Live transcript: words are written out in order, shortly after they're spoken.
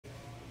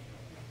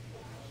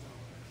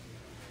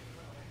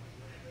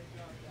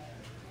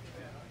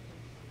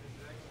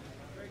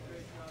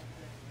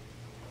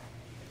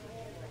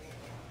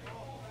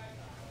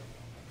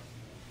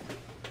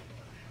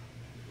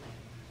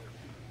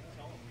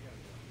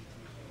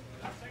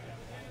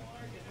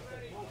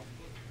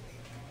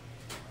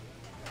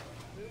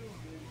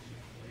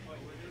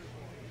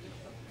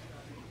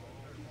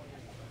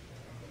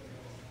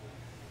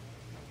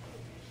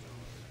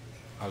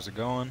How's it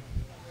going?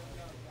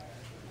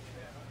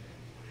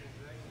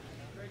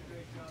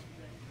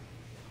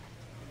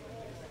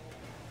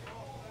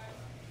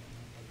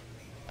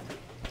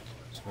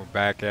 So we're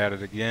back at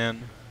it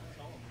again.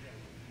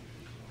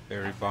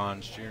 Barry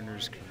Bonds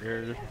Jr.'s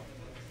career.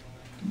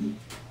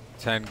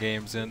 10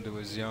 games into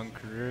his young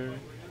career.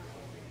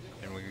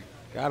 And we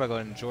gotta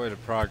enjoy the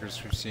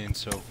progress we've seen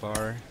so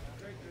far.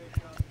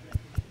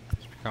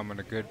 He's becoming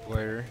a good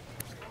player.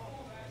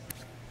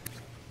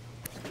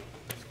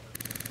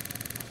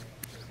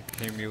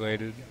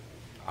 Accumulated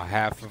a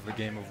half of a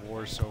game of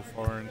war so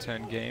far in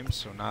 10 games,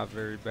 so not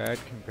very bad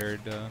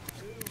compared to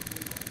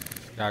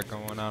got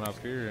going on up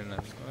here. And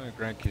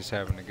Greinke's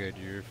having a good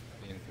year,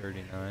 being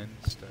 39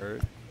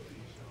 start.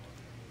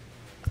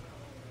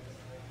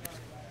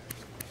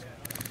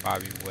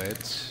 Bobby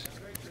Witt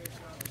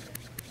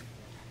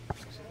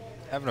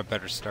having a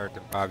better start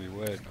than Bobby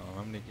Witt. Oh,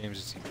 how many games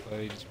has he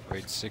played? He's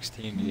played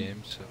 16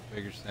 games, so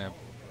bigger sample.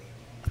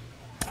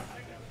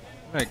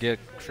 I'm gonna get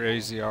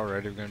crazy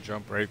already. We're gonna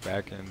jump right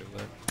back into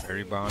it.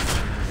 Barry Bonds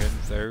Jr. hitting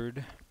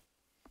third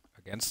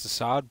against the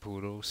Sod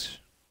Poodles.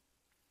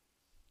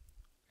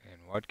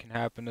 And what can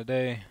happen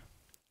today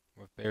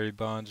with Barry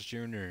Bonds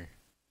Jr.?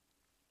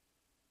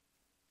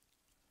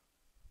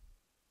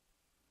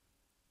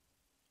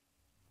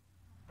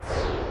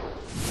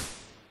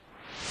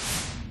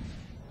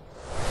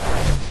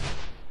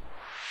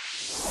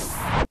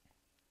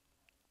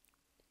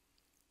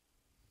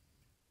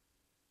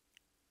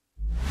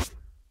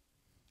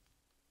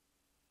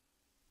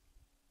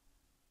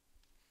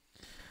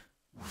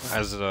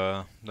 As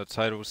the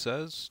title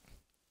says,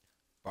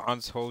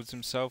 Bonds holds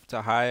himself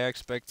to high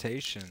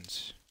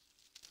expectations.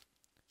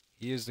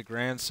 He is the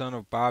grandson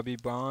of Bobby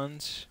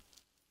Bonds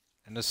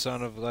and the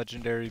son of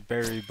legendary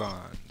Barry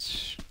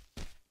Bonds.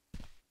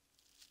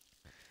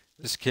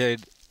 This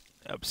kid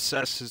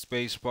obsesses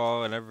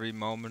baseball at every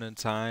moment in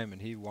time,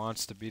 and he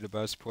wants to be the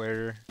best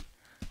player.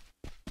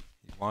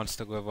 He wants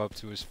to live up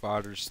to his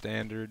father's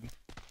standard.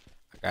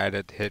 A guy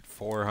that hit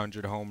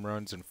 400 home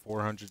runs and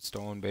 400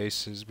 stolen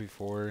bases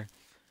before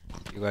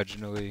he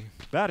legendary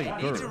batting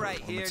third, right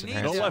here,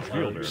 the left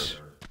fielder,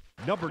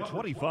 number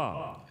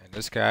 25. And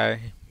this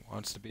guy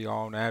wants to be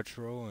all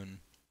natural, and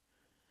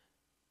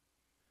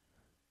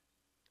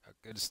a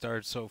good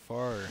start so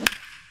far.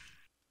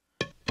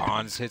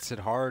 Bonds hits it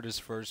hard his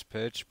first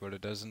pitch, but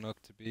it doesn't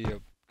look to be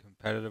a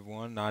competitive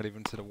one, not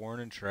even to the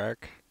warning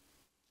track.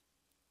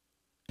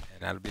 And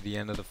that'll be the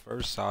end of the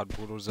first. Sod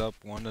Poodles up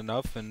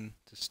 1-0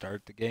 to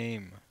start the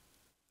game.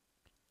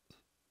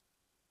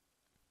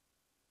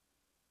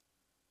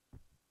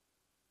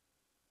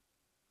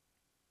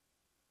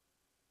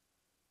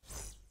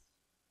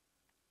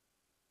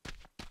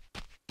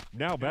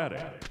 Now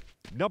batting,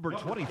 number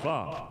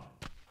 25.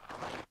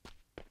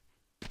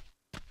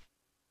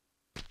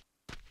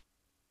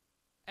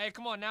 Hey,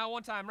 come on now,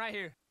 one time, right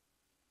here.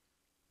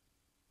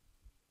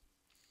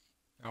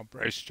 Now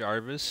Bryce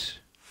Jarvis.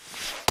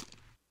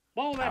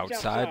 Ball that's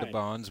Outside the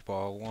Bonds,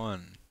 ball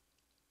one.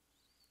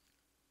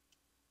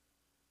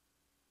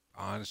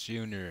 Bonds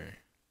Jr.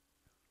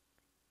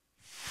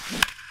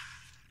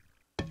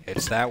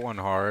 Hits that one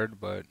hard,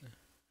 but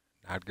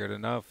not good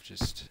enough.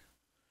 Just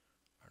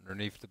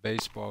underneath the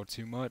baseball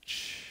too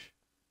much.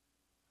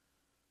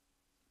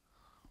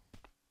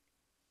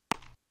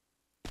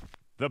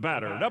 The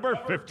batter, number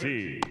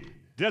 50,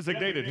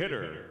 designated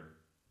hitter,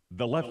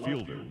 the left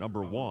fielder,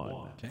 number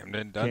 1,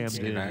 Camden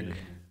Duzenack.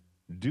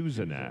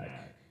 Duzenack.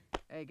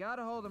 Hey,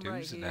 gotta hold him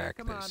right here. Duzenack,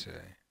 Come they on.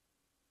 say.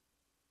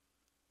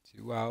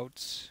 2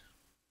 outs.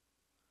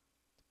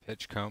 The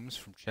pitch comes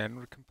from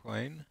Chandler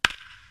Complain.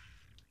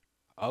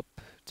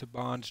 Up to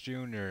Bonds Jr.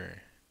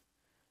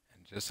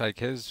 And just like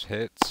his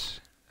hits,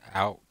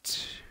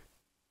 out.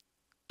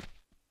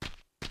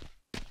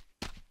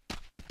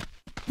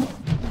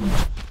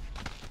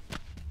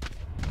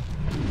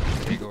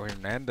 Diego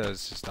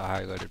Hernandez is the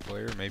highlighted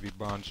player. Maybe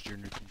Bonds Jr.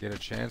 can get a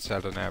chance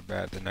out of that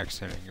bat the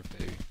next inning if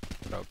they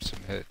put up some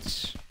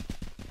hits.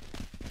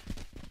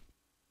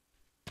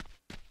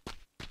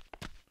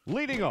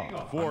 Leading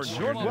off for Bonds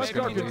Northwest Jr.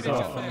 is gonna lead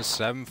off in the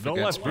Arkansas, 7th the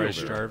against left Bryce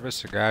fielder,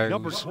 Jarvis, a guy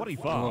number who's blew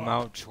 25. him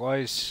out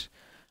twice.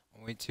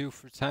 Only 2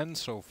 for 10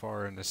 so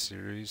far in the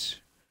series.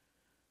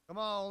 Come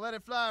on, let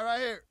it fly right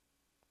here.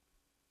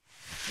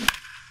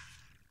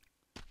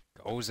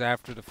 Goes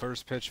after the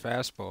first pitch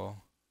fastball.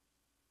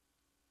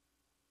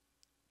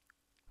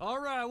 All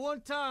right, one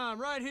time,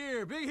 right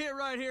here. Big hit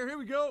right here. Here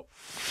we go.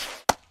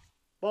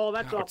 Ball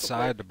that's off the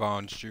Outside the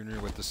Bonds Jr.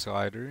 with the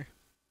slider.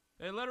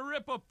 Hey, let her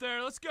rip up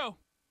there. Let's go.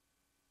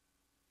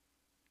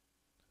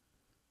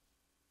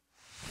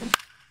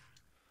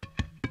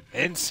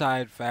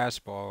 Inside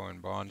fastball,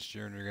 and Bonds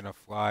Jr. gonna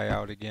fly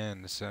out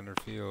again to center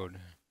field.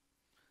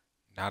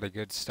 Not a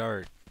good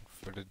start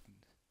for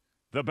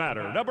The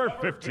batter, number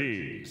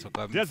 50, It's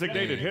 11th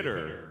designated inning.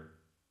 hitter,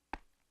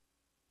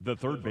 The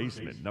third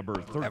baseman, number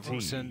 13.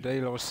 Everson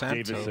De Los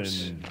Santos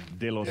Davison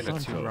De Los hit a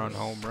Santos. 2-run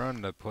home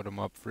run to put him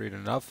up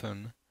 3-0.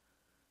 And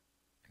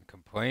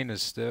Complain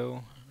is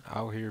still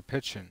out here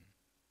pitching.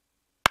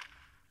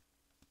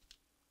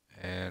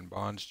 And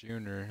Bonds Jr.,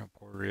 a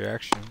poor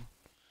reaction.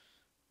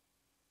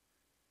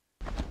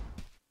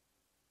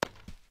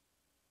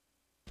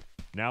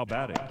 Now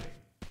batting,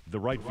 the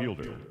right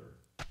fielder.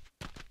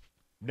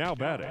 Now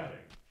batting,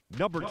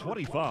 number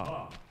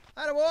 25.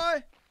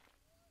 Attaboy!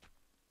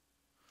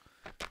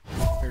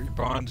 Barry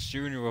Bonds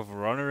Jr. with a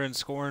runner in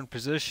scoring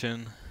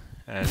position.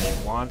 And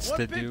he wants One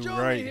to pitch do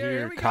only right here, here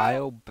here. we go.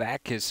 Kyle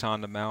Backus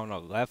on the mound, a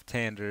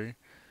left-hander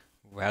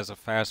who has a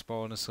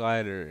fastball and a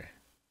slider.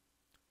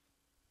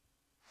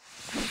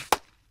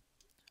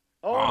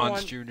 Oh,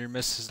 Bonds one. Jr.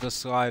 misses the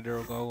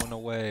slider going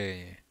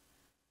away.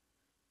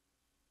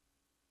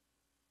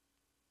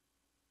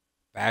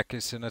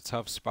 Backus in a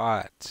tough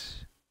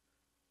spot.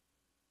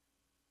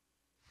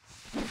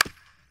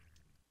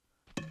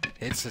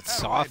 Hits it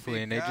softly,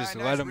 big and they guy. just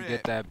Nice let him rip.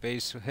 get that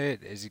base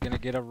hit. Is he going to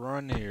get a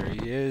run here?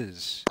 He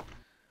is.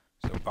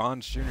 So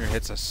Bonds Jr.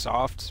 hits a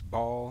soft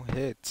ball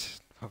hit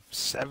of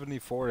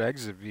 74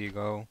 exit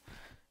Vigo,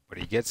 but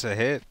he gets a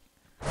hit.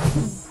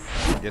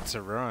 He gets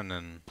a run,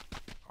 and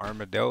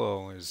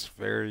Armadillo is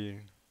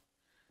very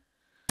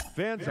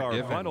Fans are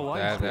given final line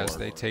that as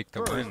score. they take the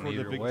First win for the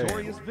either way.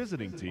 victorious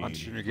visiting team. Bonds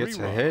Jr. 3 gets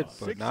a runs, hit,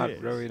 but 6 not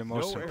hits, really the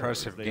most no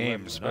impressive errors. They game,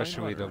 left 9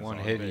 especially the runners one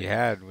on hit he base.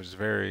 had was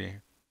very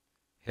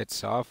hit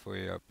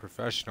softly. A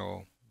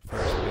professional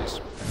first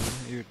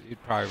baseman,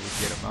 you'd probably would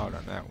get him out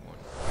on that one.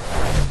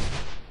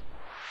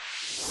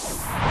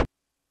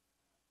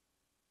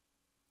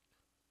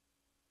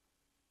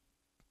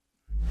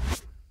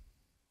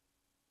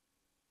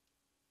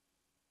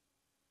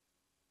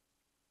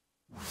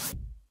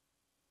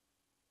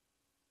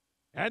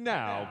 And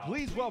now,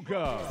 please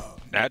welcome.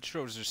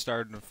 Naturals are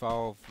starting to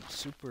fall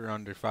super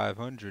under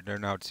 500. They're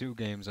now 2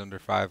 games under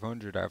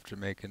 500 after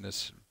making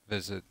this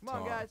visit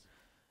Come on, guys.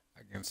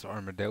 against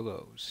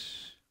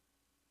Armadillos.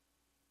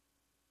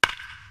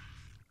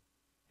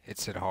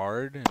 Hits it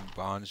hard, and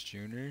Bonds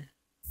Jr.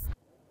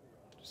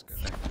 just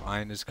gonna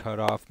find his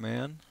cutoff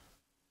man.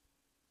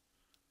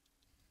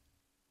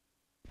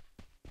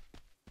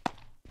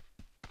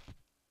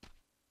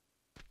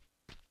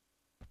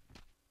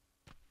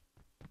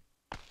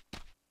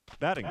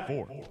 Batting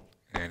fourth,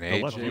 And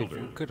The left AJ fielder,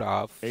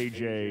 Vukovich.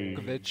 AJ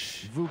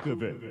Vukovich.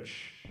 Vukovich.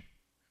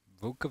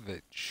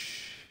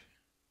 Vukovich.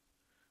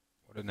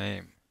 What a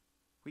name.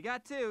 We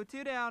got two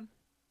down.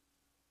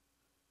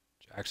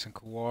 Jackson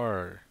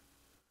Kawar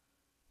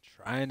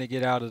trying to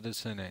get out of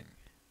this inning.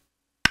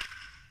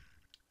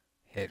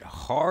 Hit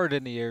hard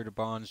in the air to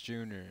Bonds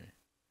Jr.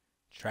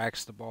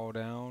 Tracks the ball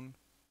down.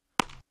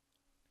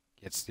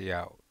 Gets the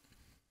out.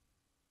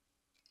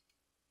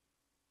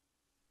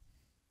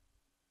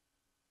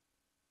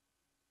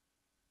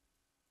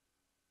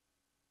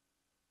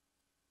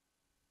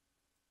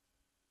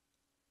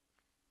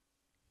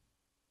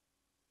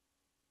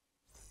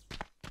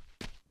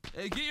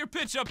 Hey, get your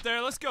pitch up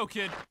there. Let's go,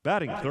 kid.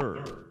 Batting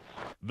third,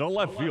 the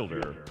left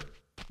fielder,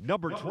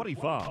 number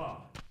 25.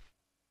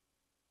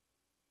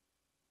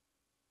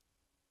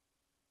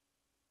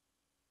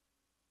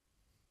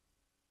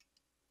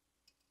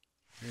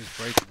 Here's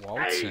Blake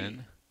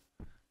Walton.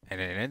 And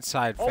an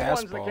inside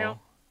 0-1's the fastball count.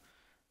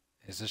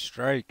 is a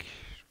strike.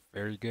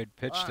 Very good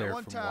pitch All right, there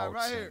one from time,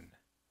 right here.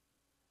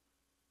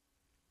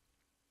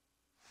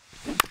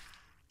 Walton.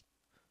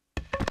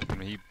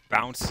 And he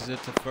bounces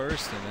it to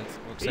first, and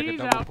it looks like a He's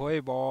double out. play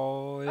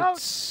ball. Out.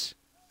 It's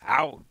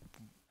out.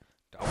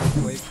 Double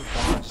play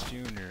for Bonds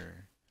Jr.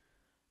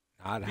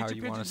 Not how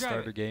you want to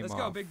start a game Let's off.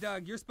 go, big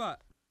dog. Your spot.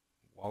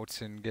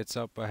 Walton gets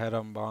up ahead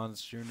on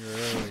Bonds Jr.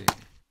 early.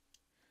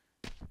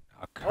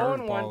 A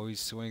 0-1. curveball, he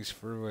swings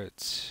through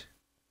it.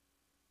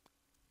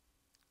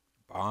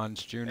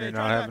 Bonds Jr. Hey, not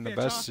try that having the pitch,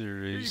 best huh?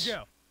 series. Here you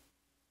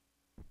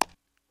go.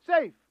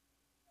 Safe.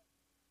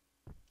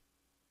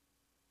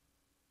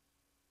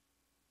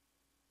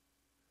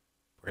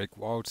 Blake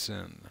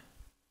Walton.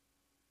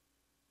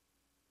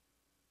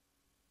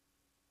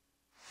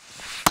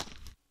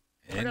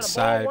 got a ball,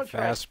 Inside one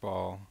strike.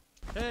 fastball.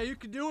 Hey, you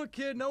can do it,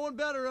 kid. No one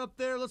better up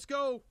there. Let's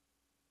go.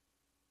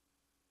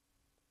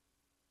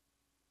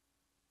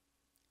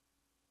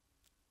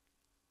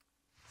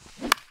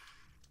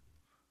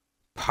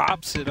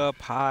 Pops it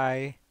up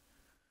high.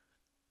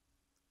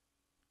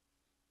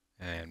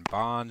 And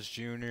Bonds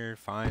Jr.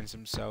 finds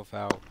himself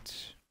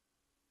out.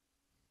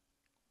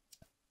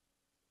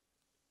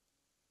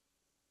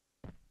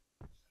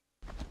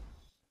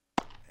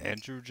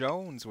 Andrew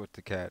Jones with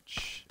the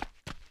catch.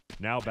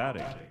 Now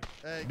batting,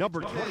 Hey,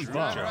 number get your pitch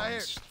 25. right here.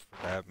 Jones,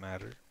 for that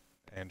matter.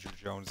 Andrew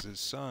Jones'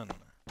 son.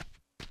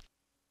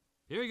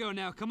 Here we go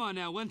now. Come on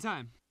now. One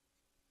time.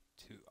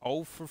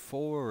 0 for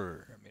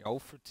 4. I mean, 0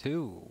 for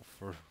 2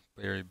 for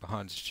Barry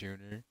Bonds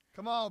Jr.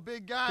 Come on,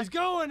 big guy. He's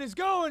going. He's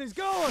going. He's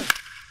going.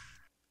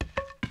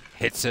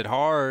 Hits it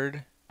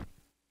hard.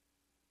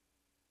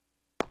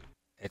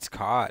 It's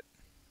caught.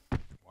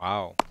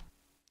 Wow.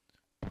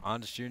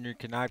 Bonds Jr.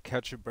 cannot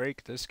catch a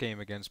break this game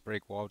against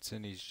Blake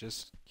Walton. He's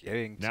just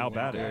getting Now too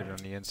batting, good on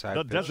the inside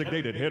the pitch.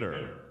 designated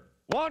hitter,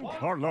 Juan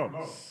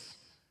Carlos.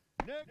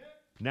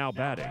 Now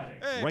batting,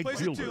 right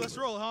fielder, Let's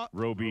roll, huh?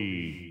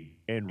 Roby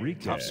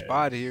Enriquez. Tough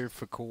spot here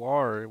for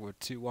Kawar with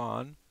 2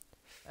 on.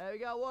 Hey, we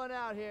got one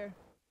out here.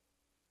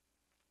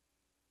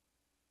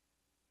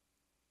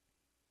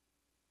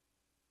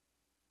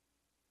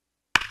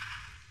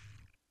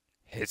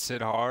 Hits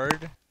it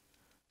hard.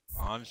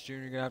 Bonds Jr.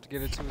 gonna have to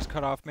get it to his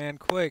cutoff man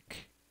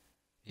quick.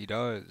 He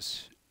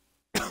does.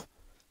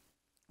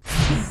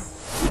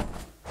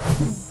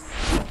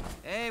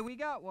 Hey, we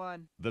got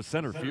one. The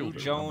center Drew fielder,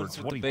 Jones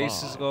number with the 25.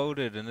 bases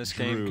loaded, and this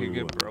game could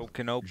get Drew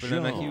broken open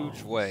in a huge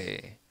Jones.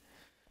 way.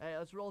 Hey,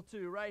 let's roll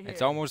 2 right here.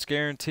 It's almost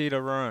guaranteed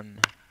a run.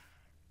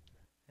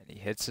 And he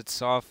hits it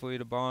softly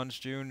to Bonds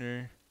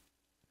Jr.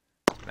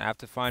 Gonna have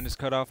to find his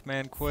cutoff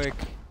man quick.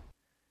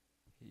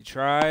 He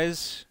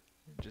tries.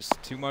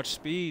 Just too much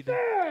speed.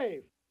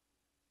 Save!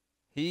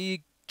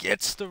 He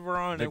gets the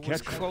run. The It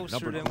was catcher, closer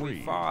number than we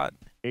 3, thought.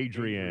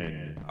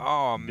 Adrian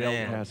Oh, Del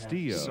man.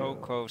 Castillo. So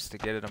close to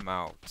getting him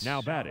out.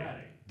 Now batting,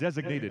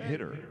 designated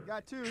hitter,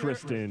 Got 2 here.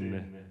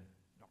 Tristan.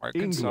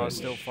 Arkansas English.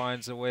 still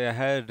finds a way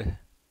ahead,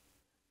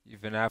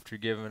 even after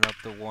giving up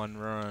the 1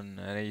 run.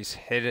 And he's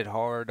hit it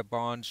hard to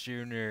Bonds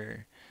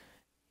Jr.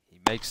 He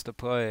makes the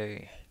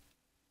play.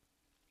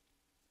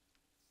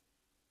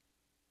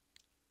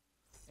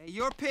 Hey,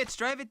 your pitch.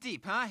 Drive it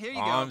deep, huh? Here you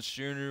Bonds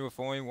Jr. with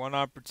only 1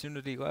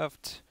 opportunity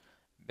left.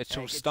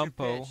 Mitchell Hey, get your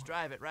Stumpo pitch.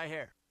 Drive it right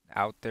here.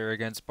 out there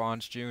against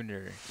Bonds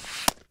Jr.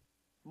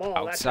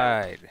 Ball, that's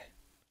out. Outside.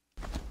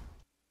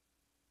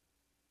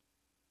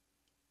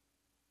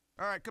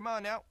 All right, come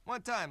on now.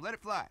 One time. Let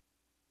it fly.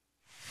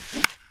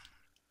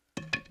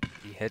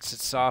 He hits it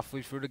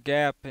softly through the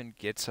gap and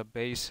gets a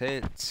base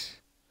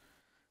hit.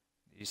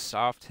 These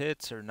soft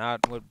hits are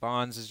not what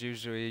Bonds is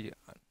usually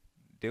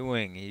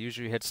doing. He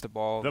usually hits the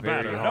ball The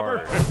very batter,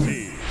 hard. number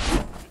 50.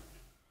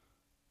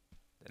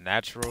 The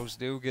Naturals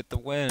do get the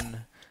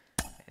win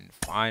and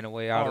find a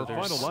way out Our of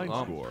their final line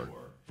slump. score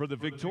for the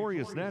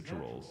victorious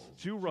Naturals: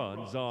 2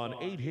 runs on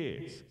 8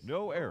 hits,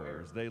 no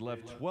errors. They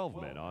left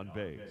 12 men on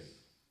base.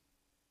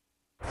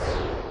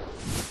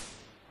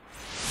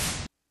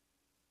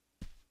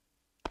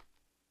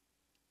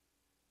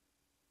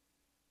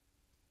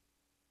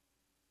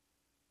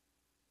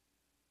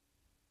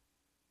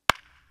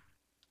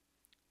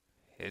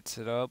 Hits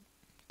it up.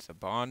 It's a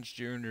Bonds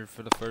Jr.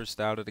 for the first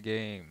out of the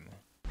game.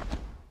 And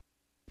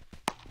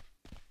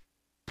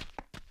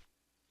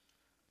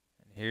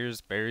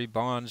here's Barry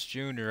Bonds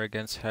Jr.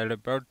 against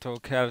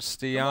Heriberto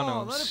Castellanos. Come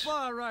on, let it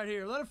fly right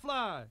here. Let it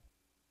fly.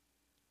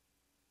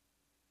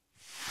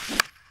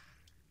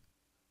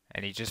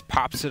 And he just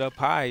pops it up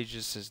high. He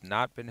just has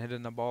not been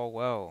hitting the ball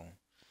well.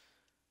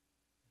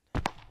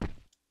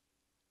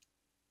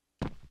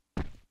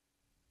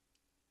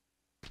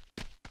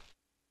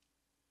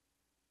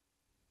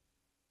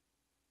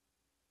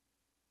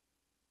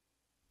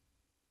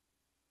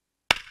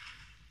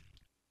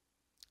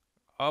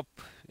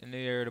 Up in the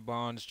air to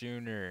Bonds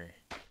Jr.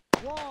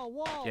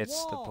 Wall,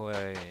 Gets the wall.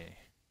 play.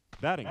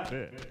 Batting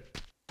fifth,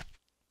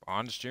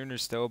 Bonds Jr.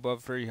 still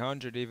above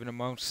 300 even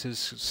amongst his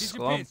Get your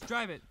slump pitch.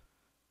 Drive it.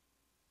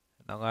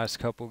 in the last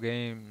couple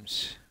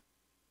games.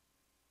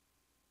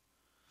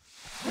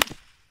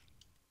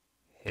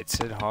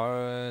 Hits it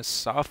hard,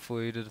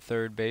 softly to the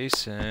third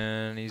base,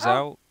 and he's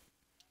out.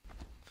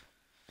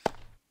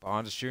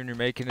 Bonds Jr.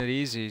 making it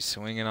easy,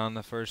 swinging on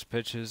the first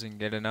pitches and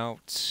getting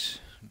out.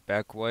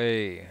 Back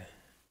way,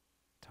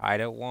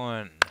 tied at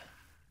 1.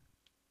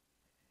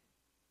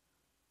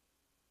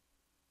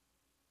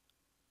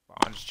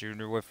 Bonds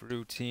Jr. with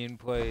routine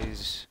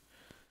plays.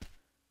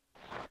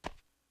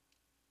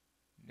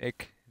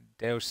 Nick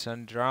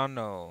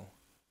D'Alessandro.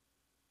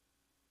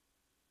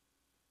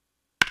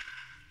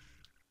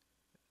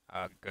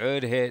 A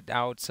good hit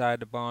outside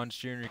the Bonds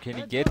Jr. Can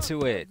he get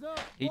to it?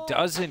 He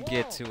doesn't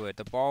get to it.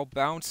 The ball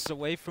bounces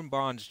away from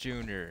Bonds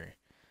Jr.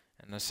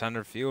 And the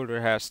center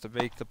fielder has to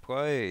make the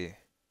play.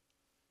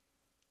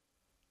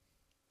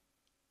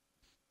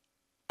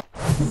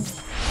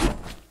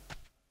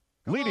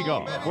 leading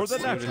off for the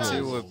 2-2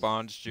 Naturals, with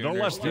Bonds Jr. the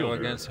left still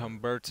fielder, against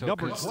Humberto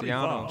number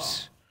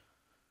Castellanos.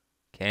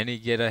 Can he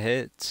get a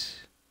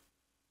hit?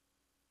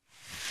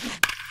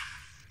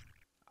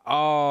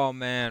 Oh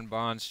man,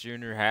 Bonds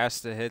Jr. has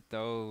to hit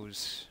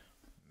those.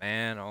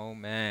 Man, oh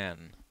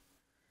man.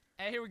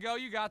 Hey, here we go.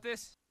 You got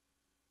this.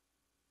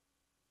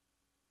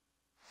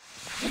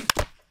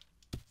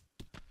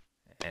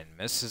 And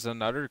misses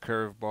another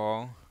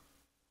curveball.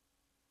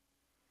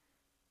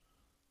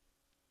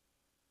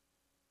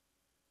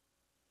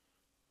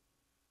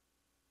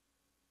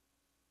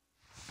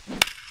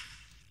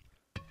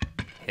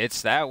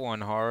 Hits that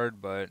one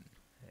hard, but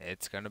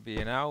it's going to be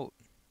an out.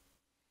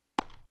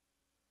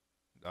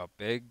 A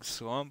big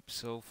slump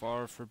so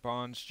far for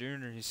Bonds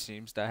Jr. He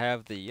seems to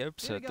have the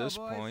yips Here we at go, this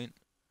boys. point.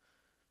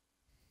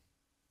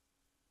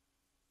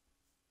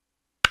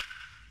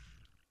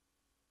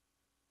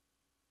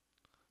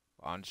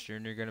 Bonds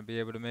Jr. going to be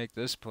able to make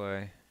this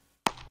play.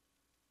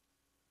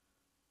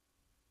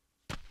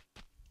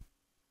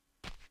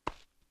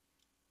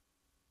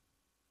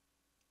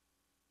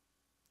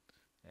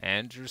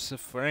 Andrew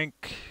Safrank.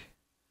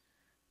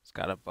 He's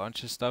got a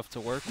bunch of stuff to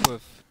work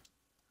with.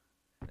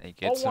 He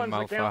gets him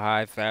out for a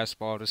high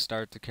fastball to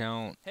start the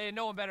count. Hey,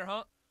 no one better,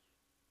 huh?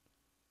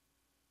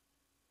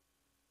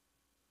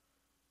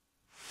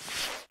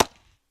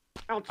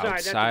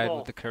 Outside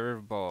with the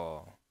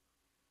curveball.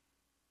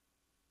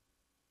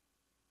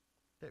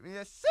 Hit me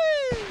a C.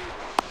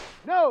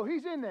 No,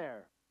 he's in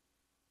there.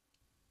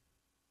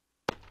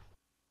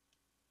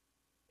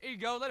 Here you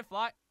go. Let it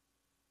fly.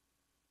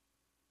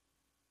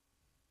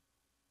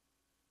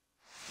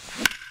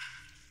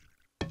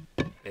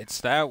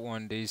 It's that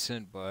one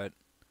decent, but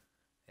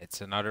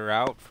it's another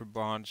out for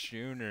Bonds Jr.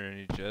 and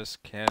he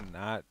just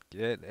cannot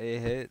get a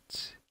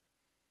hit.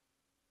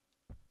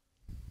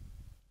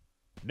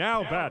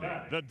 Now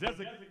batting, the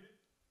designated.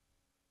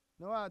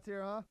 No outs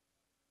here, huh?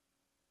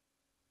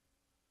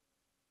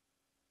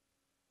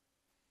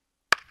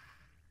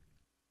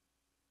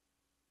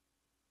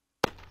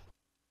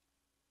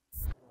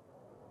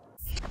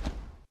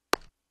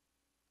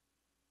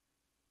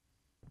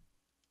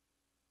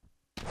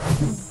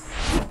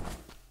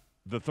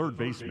 The third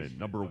baseman,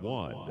 number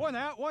 1. One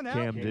out, one out.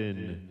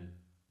 Camden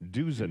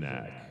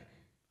Duzenak.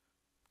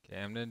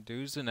 Camden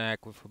Duzenak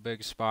with a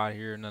big spot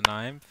here in the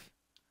ninth.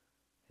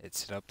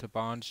 Hits it up to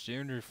Bonds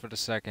Jr. for the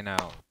second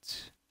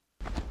out.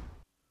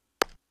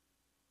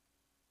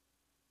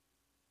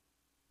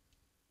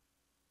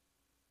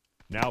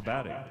 Now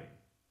batting.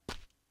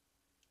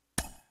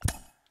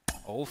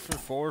 0 for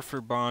 4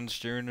 for Bonds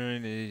Jr.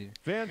 and he,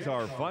 Fans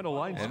are final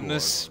line in score.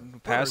 this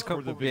past First for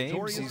couple the games,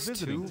 victorious he's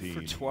visiting 2 for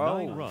team, 12.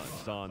 9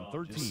 runs on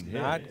 13 Just hits.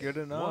 not good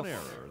enough. One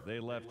error. They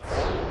left.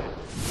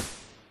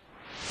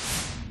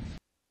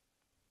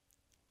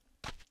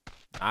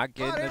 Not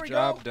getting here the we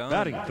job go. done.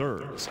 Batting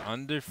third. It's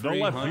under The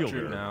left 300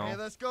 fielder. now. Hey,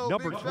 let's go,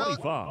 Number big fella.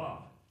 25.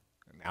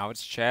 Now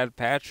it's Chad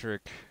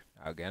Patrick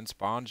against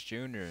Bonds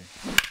Jr.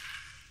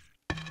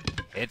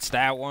 Hits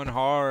that one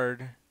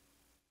hard.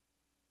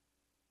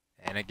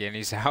 And again,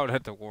 he's out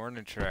at the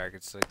warning track.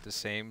 It's like the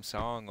same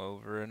song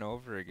over and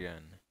over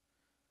again.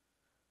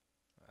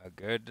 A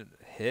good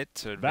hit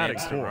to Batting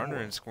advance the four.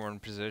 runner in scoring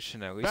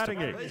position. At least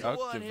Batting a eight.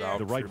 productive out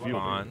The right for fielder.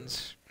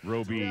 Bonds.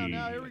 Roby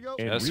now here we go.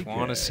 Just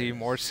want to see Enriquez.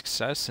 more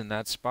success in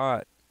that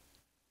spot.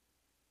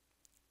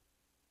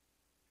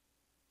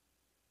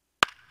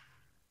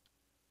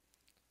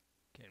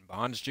 Can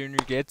Bonds Jr.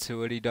 get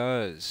to it? He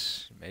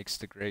does. Makes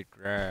the great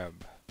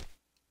grab.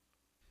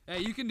 Hey,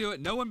 you can do it.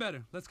 No one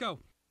better. Let's go.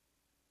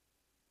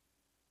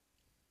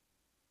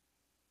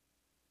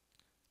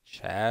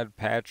 Chad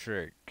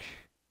Patrick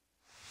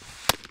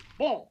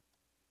Ball.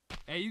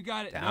 Hey, you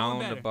got it. no down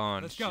one to better.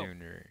 Bonds Let's go.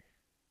 Jr.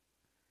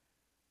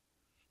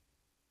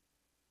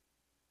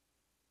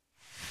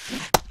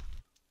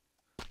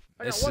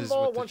 I got Misses one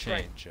ball, with the one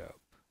strike. changeup.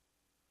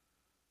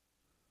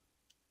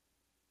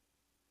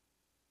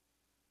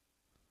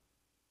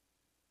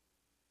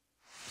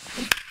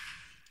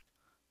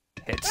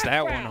 Hits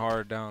that one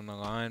hard down the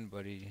line,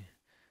 but he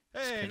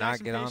just Hey, cannot nice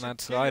and get on patient. that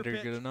Take slider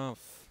your good pitch.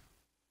 enough.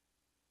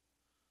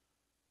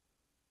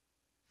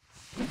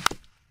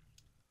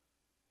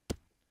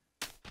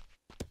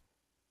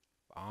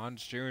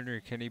 Bonds Jr.,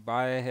 can he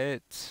buy a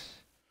hit?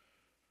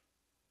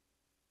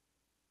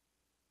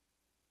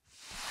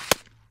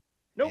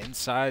 Nope.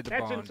 Inside the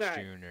That's Bonds inside.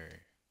 Jr.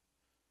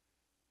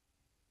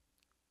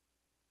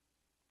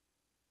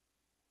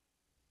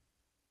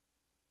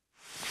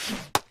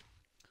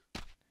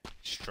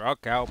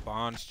 Struck out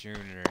Bonds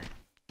Jr.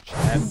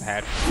 Chad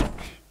Patrick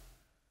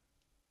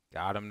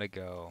got him to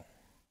go.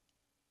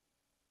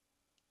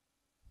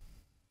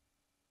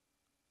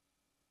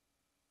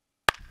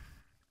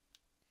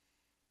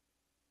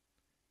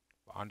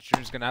 Bonds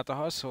Jr.'s gonna have to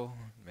hustle.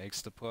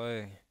 Makes the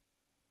play.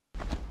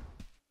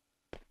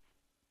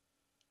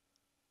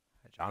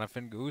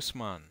 Jonathan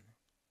Guzman.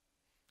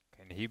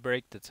 Can he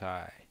break the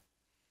tie?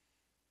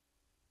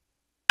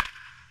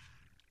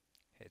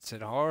 Hits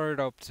it hard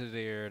up to the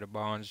air to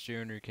Bonds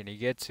Jr. Can he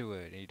get to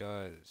it? He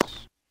does.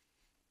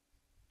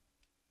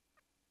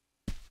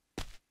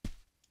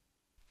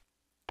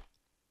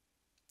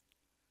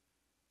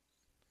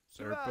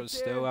 Zerpa's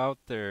still out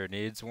there.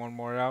 Needs one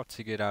more out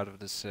to get out of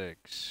the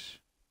 6.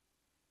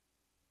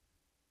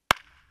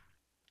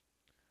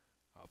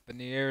 Up in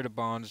the air to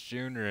Bonds Jr.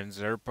 and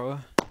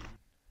Zerpa.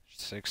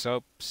 6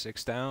 up,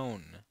 6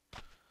 down.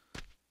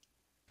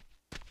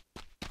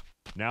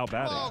 Now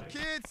batting. Ball,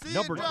 kid, see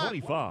Number it drop.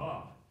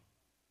 25.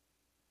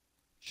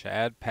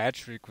 Chad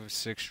Patrick with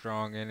 6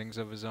 strong innings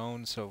of his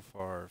own so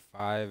far.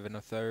 5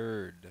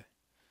 1/3.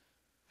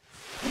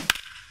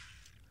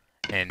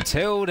 And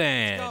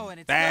Tilden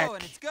going, back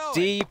it's going.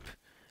 deep,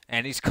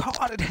 and he's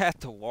caught it at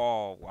the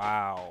wall.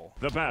 Wow.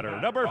 The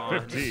batter, number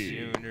Bonds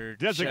 15. Jr.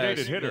 Designated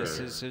just hitter.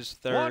 misses his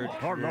 3rd Juan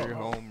career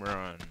Carlos. home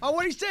run. Oh,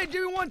 what do you say?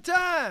 Do me one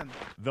time.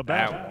 The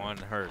That batter, one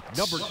hurts.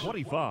 number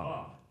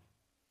 25.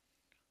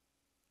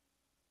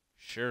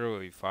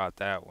 Surely thought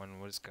that one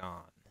was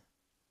gone.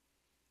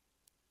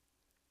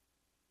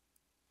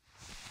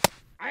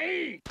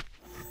 Aye.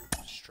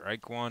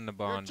 Strike 1 to Your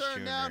Bonds turn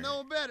Jr. now, no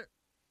one better.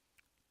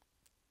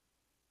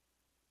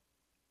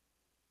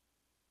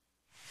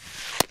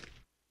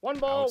 One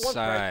ball, one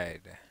strike.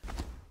 Outside.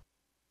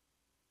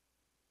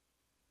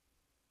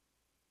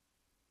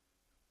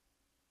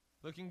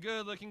 Looking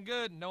good, looking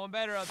good. No one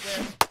better out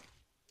there.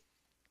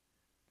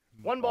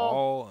 One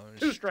ball,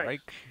 two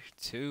strike strikes.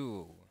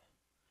 2.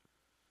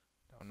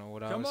 Don't know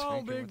what I Come was on,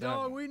 thinking big with that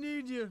dog. one. We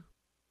need you.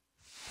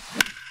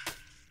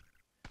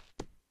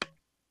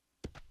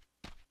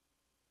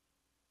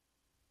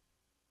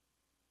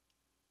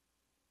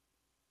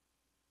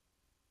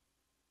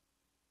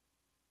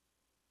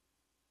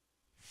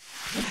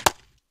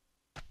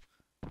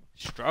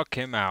 Struck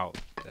him out.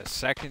 The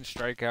second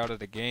strikeout of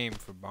the game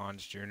for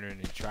Bonds Jr.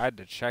 and he tried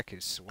to check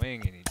his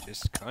swing and he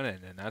just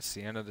couldn't, and that's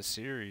the end of the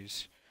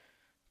series.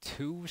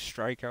 2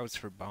 strikeouts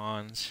for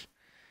Bonds.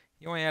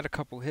 He only had a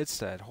couple hits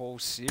that whole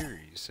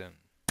series, and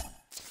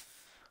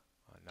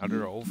another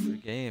 0 for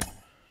game.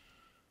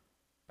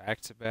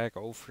 Back-to-back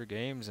 0 for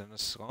games in a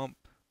slump.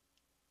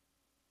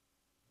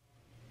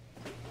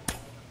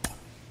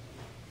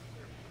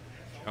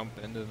 Jump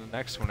into the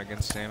next one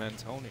against San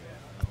Antonio.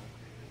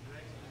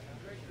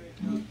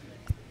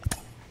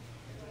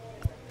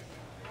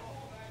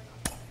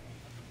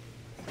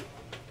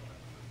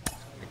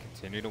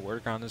 Continue to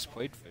work on his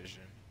plate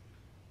vision.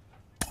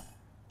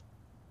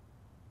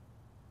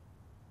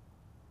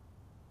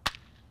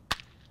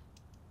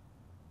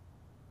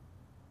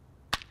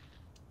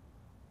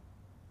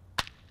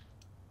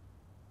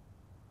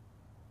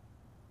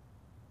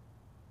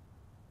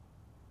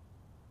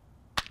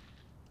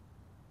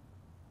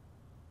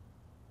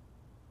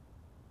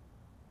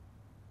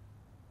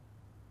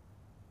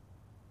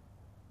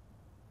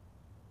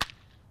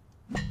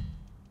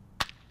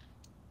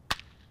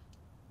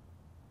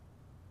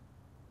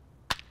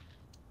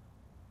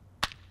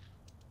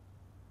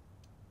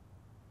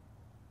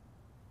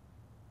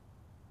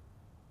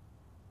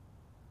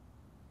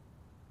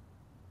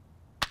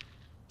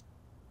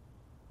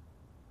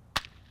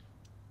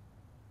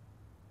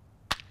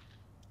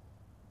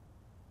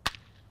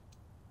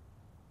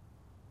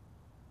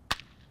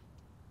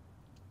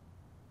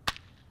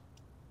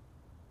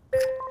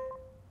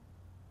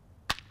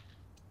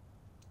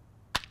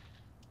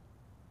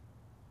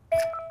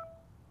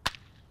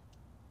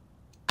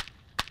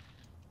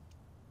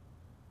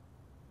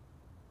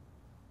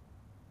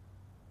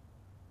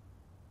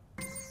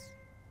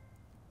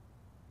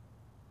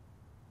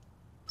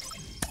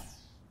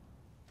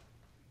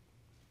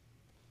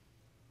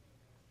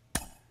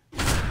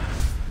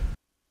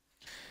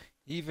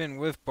 Even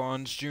with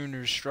Bonds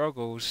Jr.'s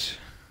struggles,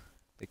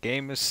 the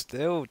game is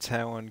still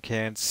telling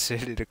Kansas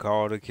City to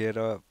call the kid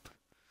up.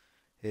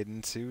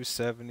 Hitting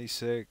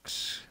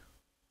 .276.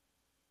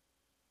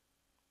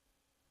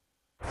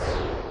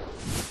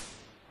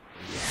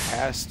 He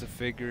has to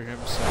figure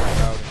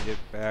himself out and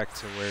get back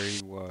to where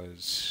he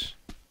was.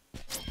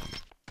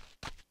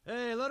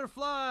 Hey, let her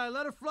fly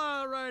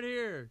right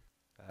here.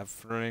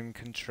 Efrain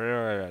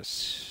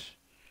Contreras.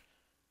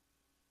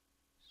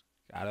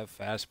 Got a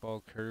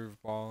fastball,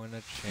 curveball, and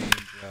a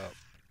changeup.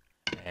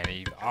 And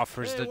he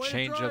offers the way to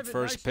changeup drive it.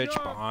 first Nice pitch.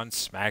 job. Bonds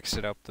smacks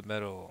it up the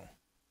middle.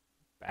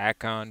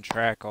 Back on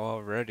track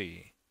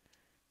already.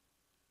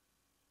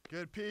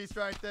 Good piece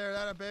right there,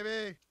 that a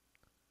baby.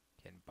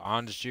 Can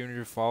Bonds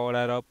Jr. follow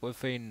that up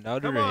with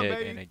another Come on, hit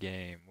baby. in a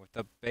game with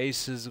the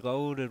bases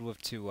loaded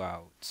with 2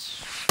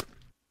 outs?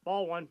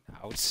 Ball one.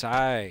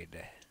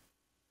 Outside.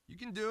 You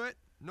can do it.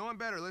 No one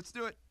better. Let's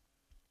do it.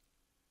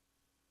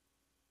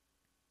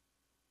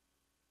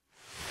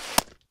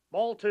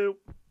 Ball two.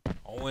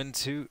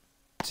 0-2.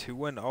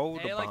 2-0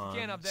 Hey, to like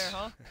again up there,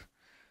 Bonds. huh?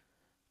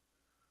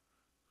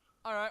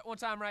 All right, one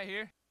time right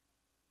here.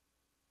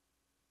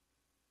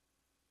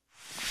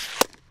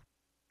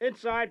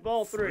 Inside,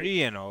 ball three.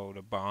 3-0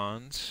 to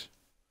Bonds.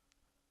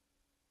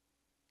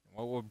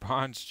 What would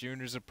Bonds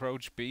Jr.'s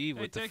approach be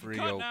with the take a cut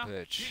 3-0 now.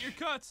 pitch? Get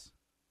your cuts.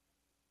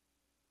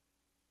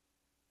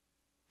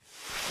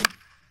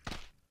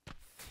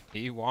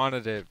 He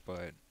wanted it,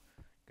 but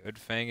good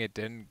thing it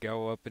didn't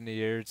go up in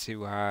the air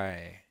too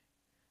high.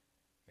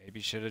 Maybe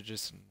should have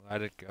just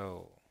let it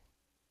go.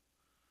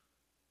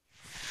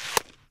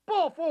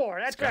 Ball four.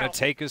 It's That's going out. to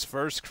take his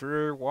first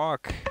career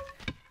walk,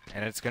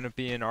 and it's going to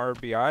be an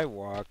RBI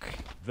walk.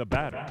 The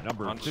batter,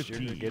 number Bonds Jr.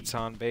 15, gets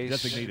on base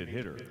designated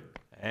hitter.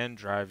 and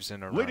drives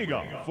in a run. Leading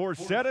off for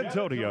San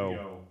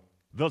Antonio,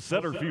 the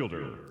center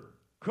fielder,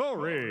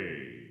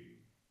 Corey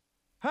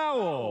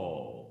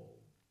Howell.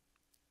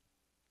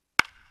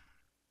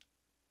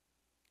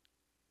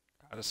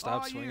 Gotta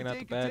stop Oh, you swinging at the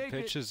take it, bad take it.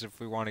 pitches if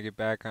we want to get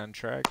back on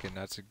track, and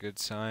that's a good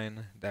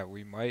sign that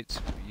we might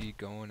be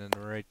going in the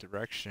right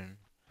direction.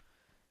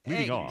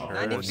 Leading Hey, off for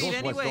 90 Northwest feet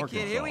anyway,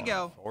 kid. Here we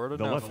Arkansas, go. 4-0.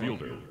 the left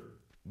fielder,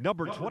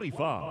 number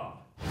 25,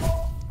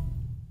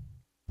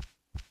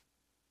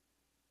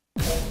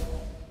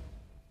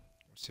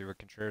 See what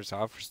Contreras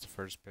offers the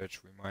first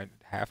pitch. We might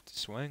have to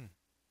swing.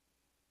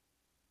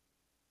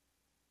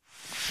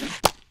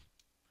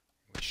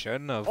 We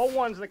shouldn't have. Ball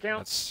one's the count.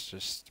 That's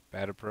just a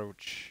bad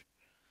approach.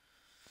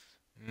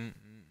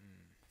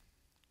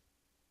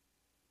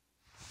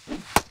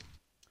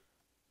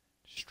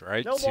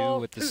 Strike No 2 ball,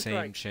 with the two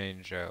same strikes.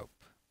 changeup.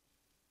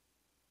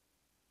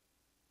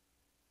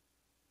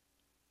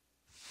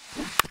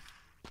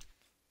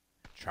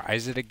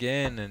 Tries it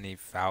again, and he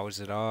fouls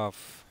it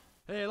off.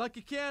 Hey, like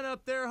you can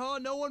up there, huh?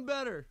 No one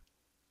better.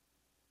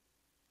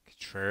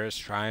 Contreras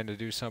trying to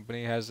do something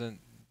he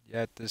hasn't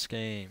yet this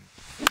game.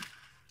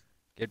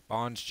 Get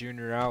Bonds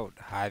Jr. out.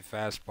 High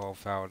fastball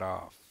fouled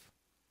off.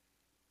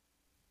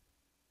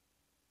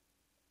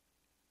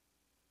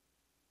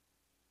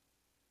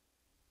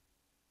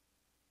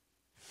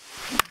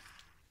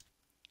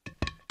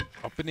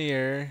 Up in the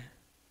air.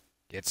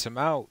 Gets him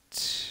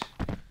out.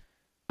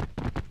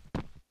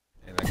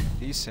 And a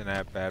decent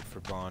at bat for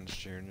Bonds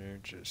Jr.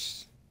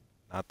 Just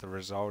not the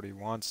result he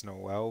wants.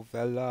 Noel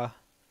Vela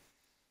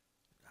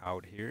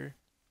out here.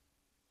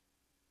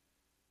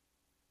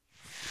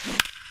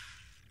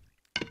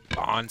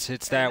 Bonds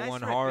hits that nice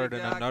one rip, hard,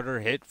 big and dog. another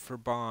hit for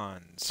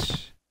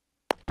Bonds.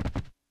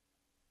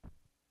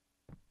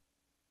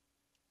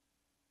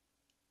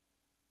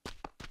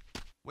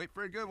 Wait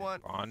for a good one.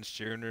 Bonds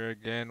Jr.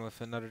 again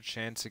with another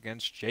chance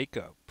against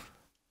Jacob.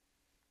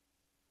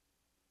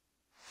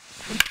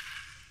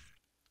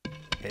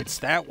 Hits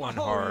that one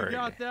Oh, hard. you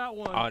got that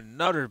one.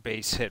 Another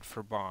base hit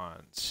for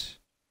Bonds.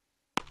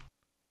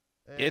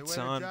 Hey, Gets way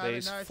to on drive it,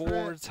 base nice 4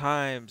 rip.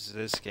 times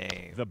this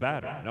game. The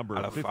batter, number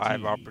Out of 15.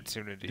 5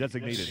 opportunities.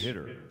 Designated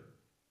hitter.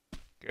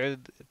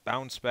 Good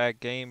bounce back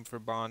game for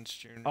Bonds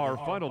Jr. Our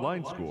final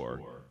line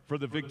score for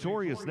the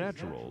victorious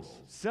Naturals: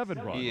 7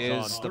 runs He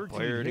on is the 13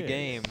 player of the hits,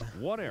 game.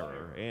 1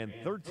 error, and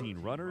 13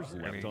 runners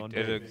And left he on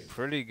did a base.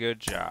 pretty good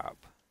job.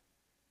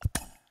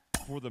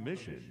 For the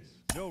Missions,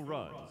 no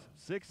runs,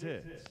 6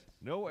 hits,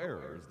 no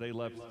errors. They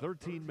left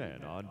 13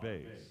 men on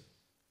base.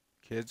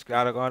 Kid's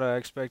got a lot of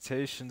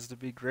expectations to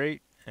be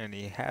great, and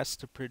he has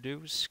to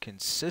produce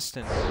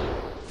consistently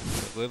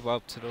to live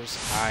up to those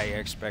high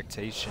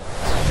expectations.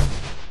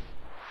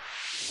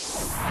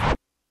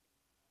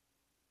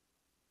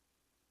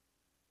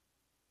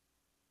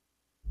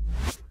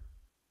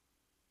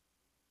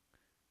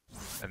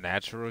 The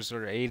Naturals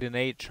are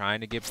 8-8,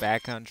 trying to get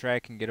back on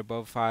track and get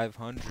above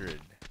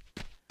 500.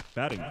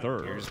 Batting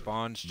third, Here's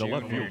Bonds the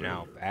left Jr. fielder,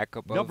 now, back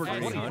above number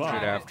 300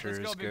 25. after Let's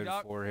go, his big good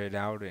dog. 4-hit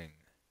outing.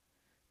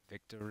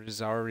 Victor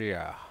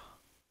Rosario.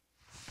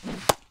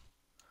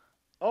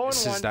 0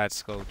 This and is 1. that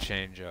slow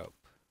changeup.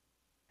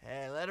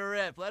 Hey, let her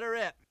rip. Let her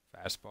rip.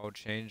 Fastball,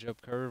 changeup,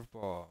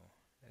 curveball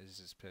is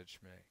his pitch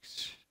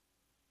mix.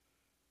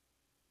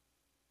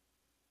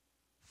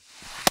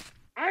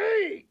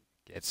 Aye!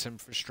 Gets him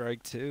for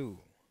strike 2.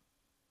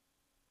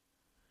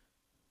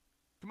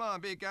 Come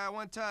on, big guy.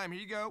 One time.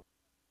 Here you go.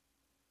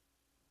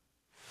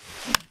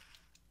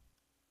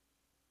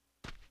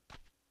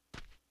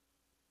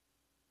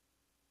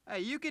 Hey,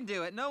 you can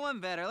do it. No one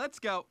better. Let's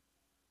go.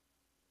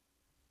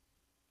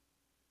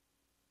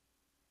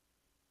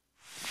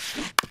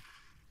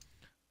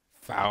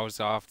 Fouls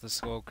off the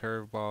slow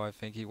curveball. I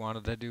think he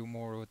wanted to do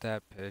more with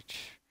that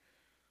pitch.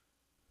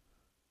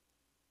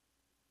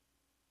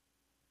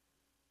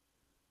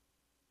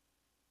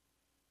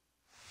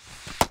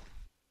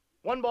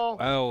 One ball.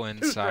 Well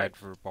inside strikes.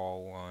 for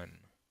ball 1.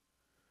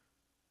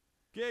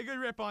 Get a good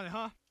rip on it,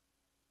 huh?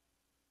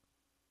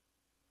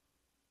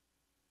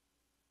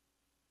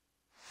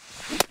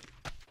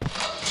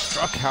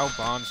 Struck out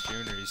Bonds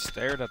Jr. He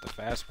stared at the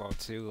fastball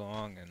too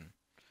long, and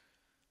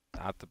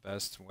not the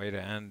best way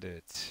to end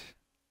it.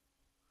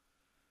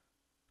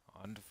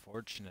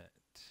 Unfortunate.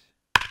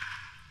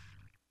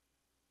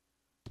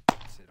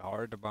 Hits it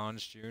hard to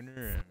Bonds Jr.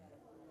 and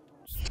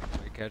just a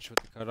great catch with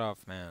the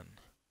cutoff man.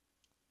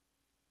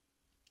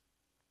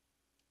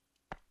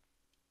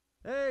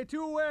 Hey,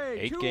 2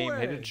 away. 2 8-game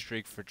away. hitting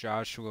streak for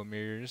Joshua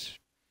Mears.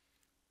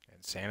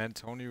 And San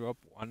Antonio up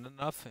 1-0.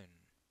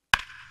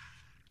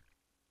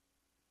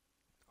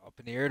 Up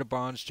in the air to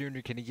Bonds Jr.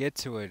 Can he get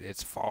to it?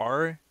 It's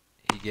far.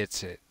 He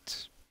gets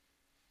it.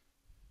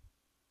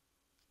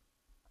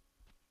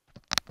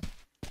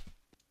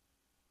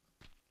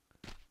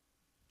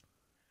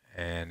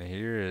 And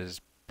here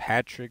is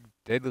Patrick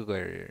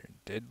Diddler.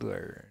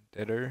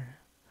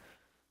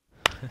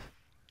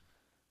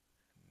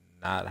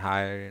 Not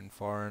high and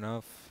far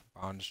enough.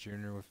 Bonds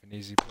Jr. with an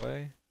easy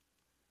play.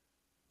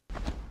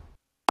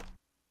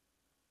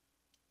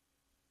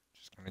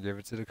 Just gonna give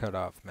it to the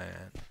cutoff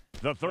man.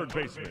 The third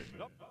baseman,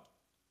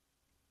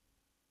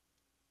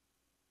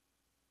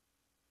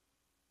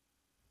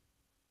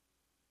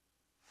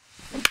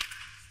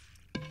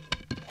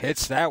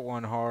 Hits that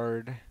one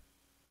hard,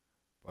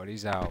 but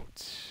he's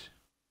out.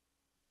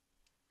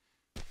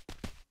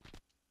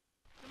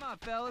 Come on,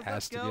 fellas. Has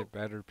Let's to go. get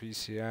better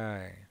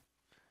PCI.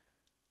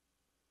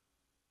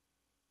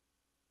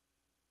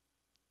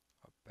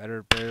 A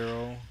better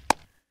barrel.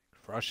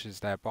 Crushes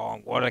that ball.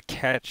 And what a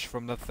catch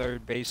from the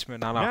third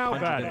baseman on a now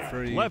batting,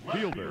 103 left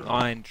fielder,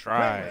 line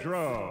drive.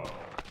 Pedro.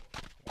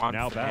 Juan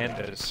Now batting.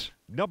 Fernandez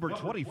Number was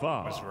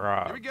 25. Here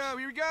robbed. we go.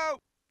 Here we go.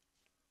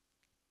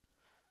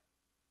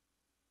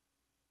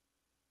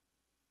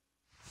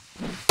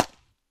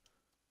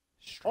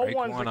 Strike 0-1's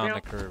one the on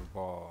the count.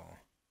 curveball.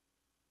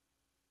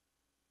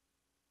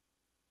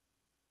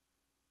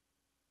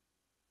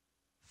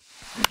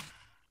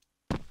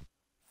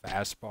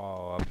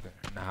 Fastball up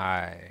and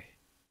high.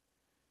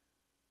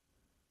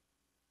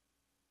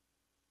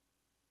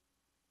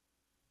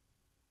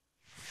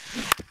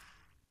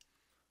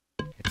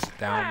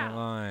 down the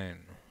line.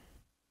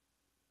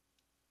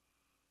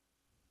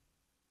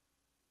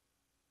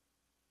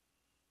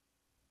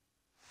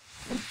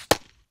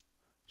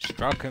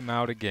 Struck him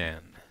out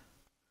again.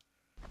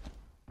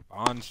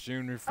 Bonds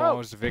Jr.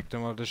 falls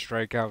victim of the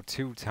strikeout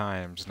 2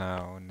 times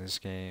now in this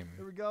game.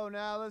 Here we go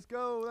now. Let's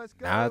go. Let's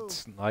go.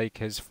 Not like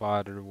his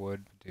father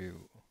would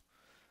do.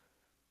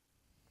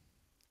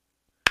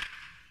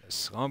 The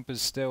slump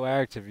is still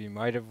active. He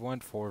might have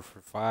went 4 for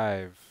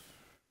 5.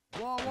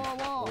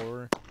 Wall.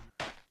 4.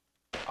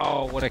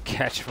 Oh, what a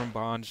catch from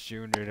Bonds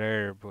Jr.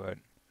 there, but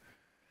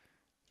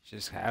he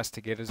just has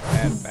to get his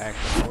bat back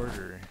in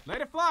order.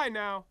 Let it fly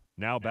now.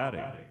 Now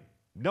batting,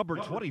 number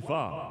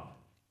 25.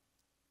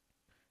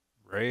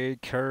 Ray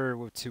Kerr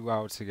with 2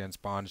 outs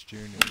against Bonds Jr.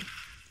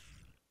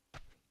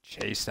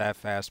 Chased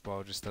that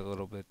fastball just a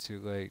little bit too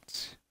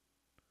late.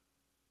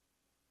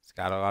 It's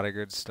got a lot of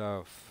good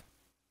stuff.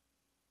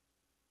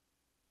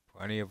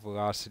 Plenty of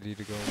velocity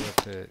to go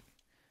with it.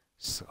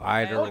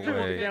 Slider Hey, look at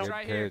away. the pitch Good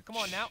right here. pitch. Come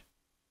on now.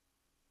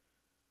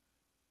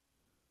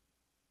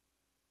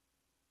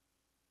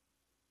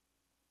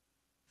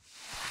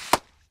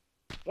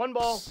 One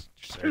ball.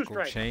 Circle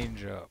strikes.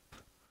 change up.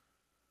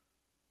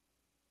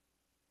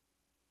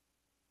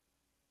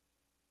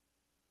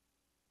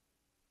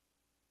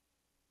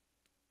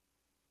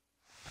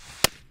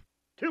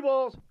 Two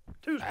balls.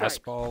 Two strikes.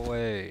 Fastball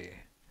away.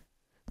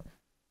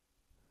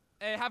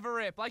 Hey, have a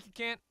rip. Like you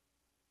can't.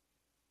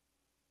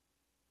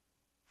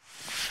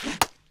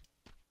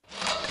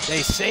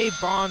 They say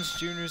Bonds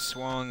Jr.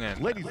 swung,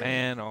 and Ladies and-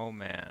 man, oh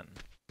man.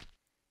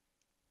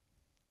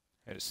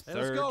 His Hey,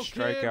 let's third go, kid.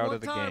 strikeout One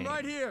of the time game.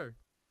 right here.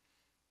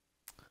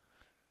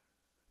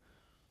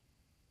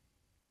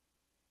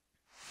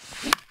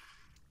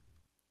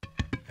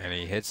 And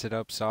he hits it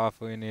up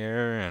softly in the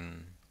air,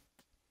 and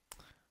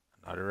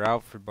another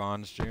out for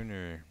Bonds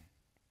Jr.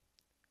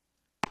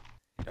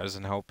 He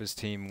doesn't help his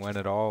team win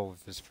at all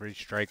with his 3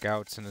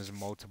 strikeouts and his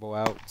multiple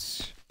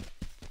outs.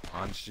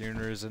 Bonds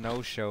Jr. is a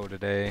no-show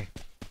today.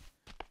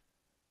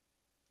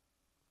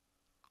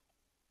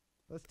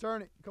 Let's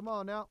turn it. Come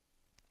on now.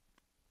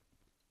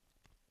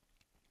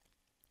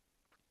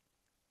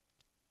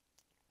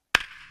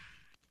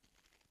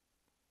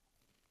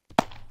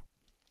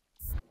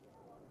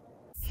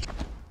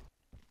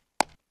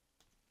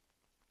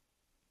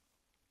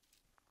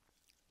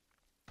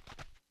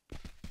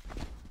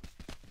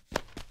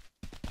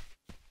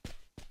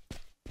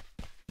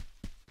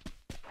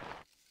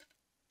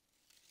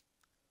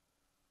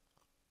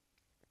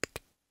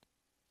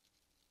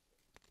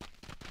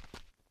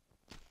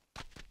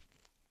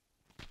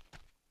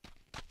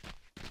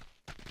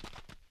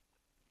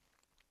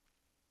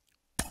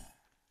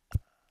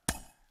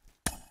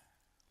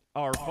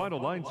 Our final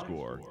line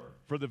score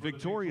for the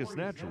victorious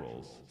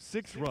Naturals,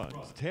 6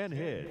 runs, 10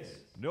 hits,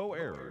 no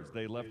errors.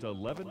 They left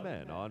 11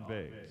 men on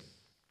base.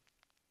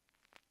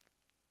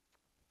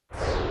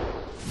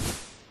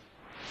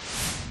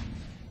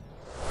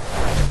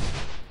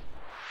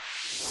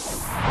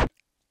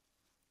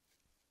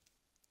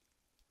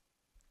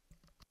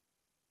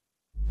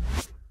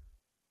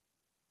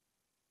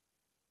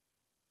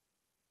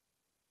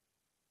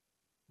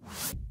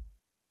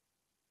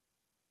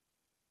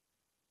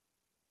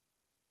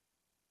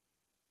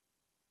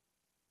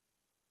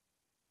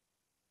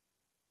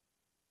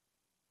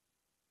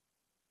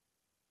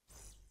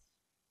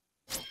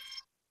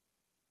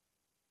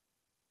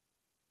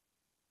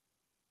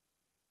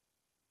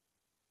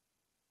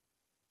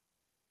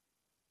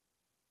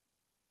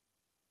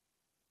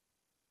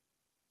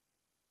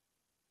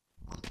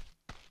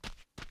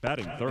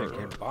 Batting third,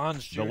 Can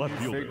Bonds Jr. the left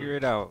fielder, figure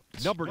it out?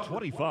 number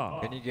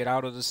 25. Can you get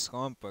out of the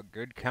slump? A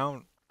good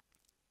count,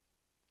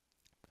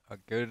 a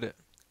good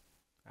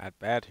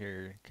at-bat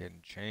here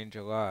can change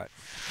a lot.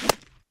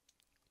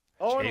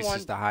 0-1.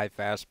 Chases the high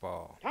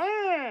fastball.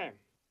 Time.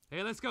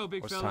 Hey, let's go,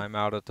 big Was fella. time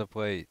out at the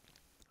plate.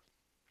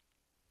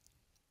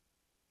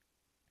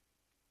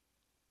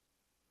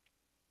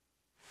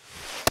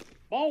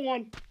 Ball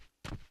 1.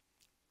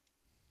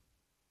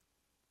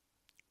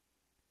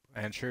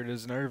 Blanchard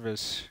is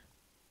nervous.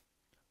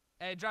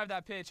 Hey, drive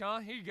that pitch, huh?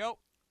 Here you go.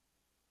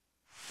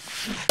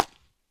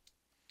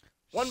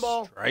 1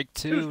 ball. Strike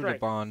 2 2 to strikes.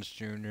 Bonds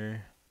Jr.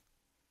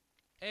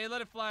 Hey,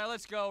 let it fly.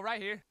 Let's go.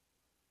 Right here.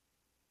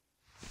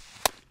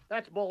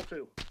 That's ball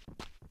 2.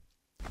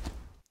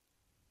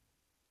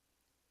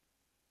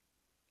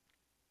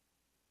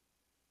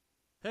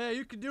 Hey,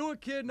 you can do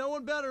it, kid. No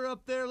one better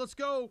up there. Let's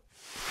go.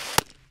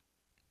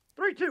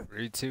 3-2.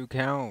 3-2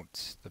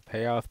 count. The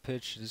payoff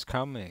pitch is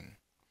coming.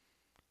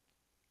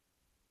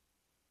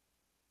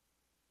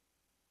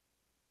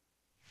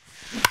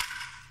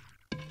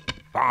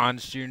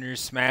 Bonds Jr.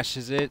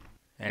 smashes it,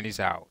 and he's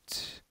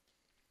out.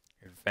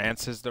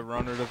 Advances the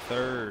runner to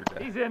third,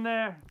 He's in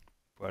there.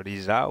 but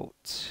he's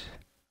out.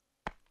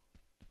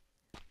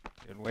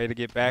 Good way to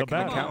get back The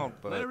in the batter. count,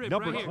 Let it but rip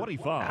Number right here.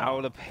 25.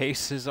 now the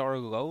bases are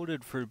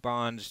loaded for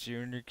Bonds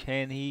Jr.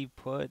 Can he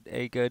put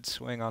a good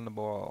swing on the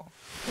ball?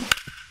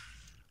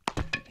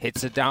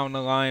 Hits it down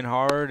the line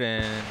hard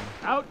and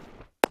Out.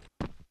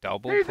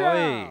 double He's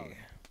play. out.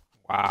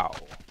 Wow.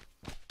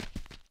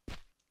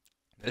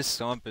 This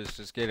slump is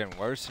just getting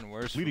worse and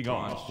worse. Leading for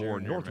off for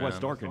Jr.,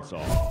 Northwest man.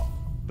 Arkansas,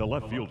 the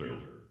left fielder,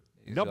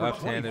 These number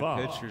left-handed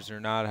 25. pitchers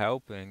are not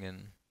helping,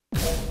 and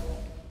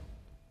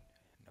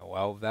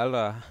Noel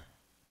Vela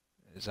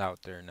is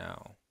out there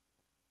now.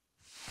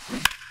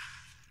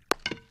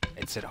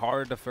 It's hit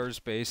hard to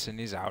first base, and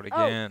he's out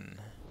again.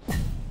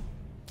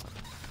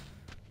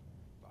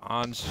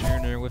 Bonds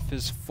Jr. with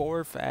his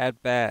 4th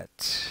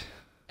at-bat.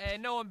 Hey,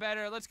 no one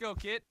better. Let's go,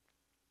 kid.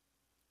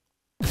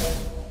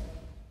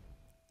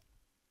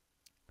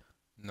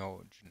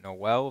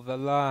 Noel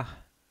Vela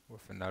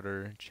with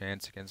another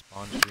chance against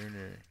Bonds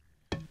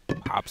Jr.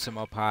 Pops him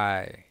up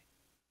high.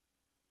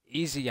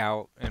 Easy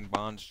out, and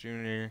Bonds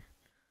Jr.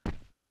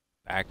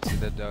 back to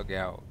the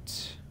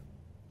dugout.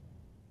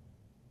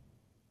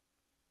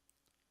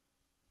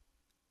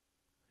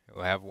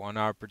 He'll have one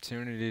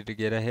opportunity to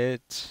get a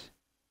hit.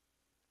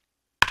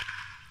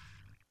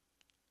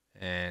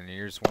 And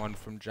here's one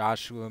from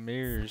Joshua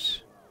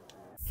Mears.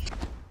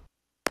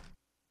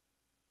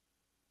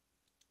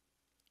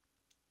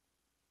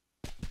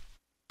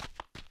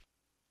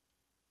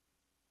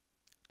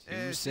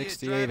 Yeah, see it,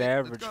 268 drive it. Let's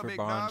average go, for big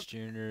Bonds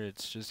dog. Jr.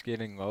 It's just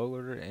getting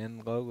lower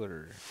and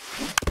lower.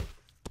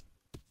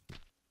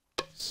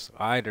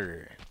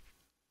 Slider.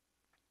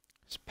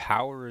 His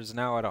power is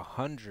now at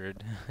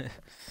 100.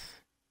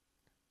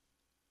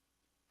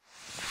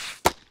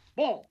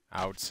 Ball.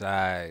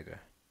 Outside.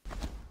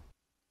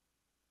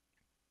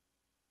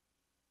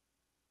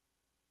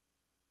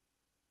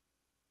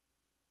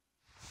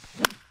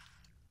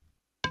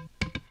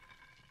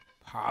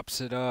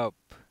 Pops it up.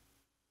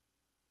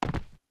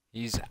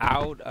 He's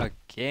out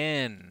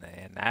again,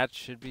 and that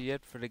should be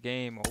it for the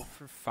game. 0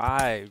 for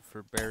 5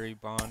 for Barry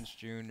Bonds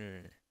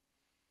Jr.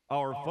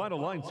 Our final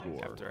line score.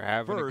 After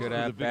having a First, good for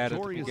the at-bat at the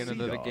victorious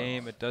beginning of the Sea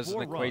game, Dogs, it doesn't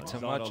 4 equate to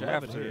runs on much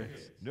 11 after.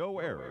 hits, no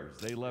errors.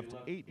 They left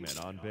 8 men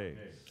on base.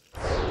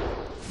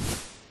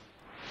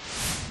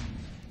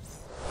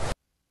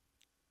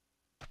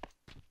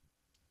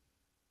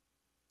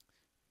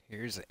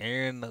 Here's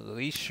Aaron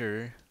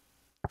Leisure,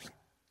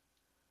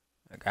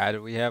 a guy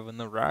that we have in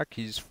the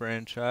Rockies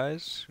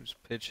franchise, who's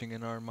pitching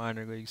in our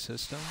minor league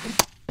system.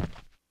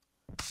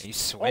 He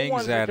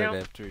swings at it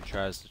after he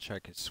tries to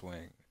check his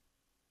swing.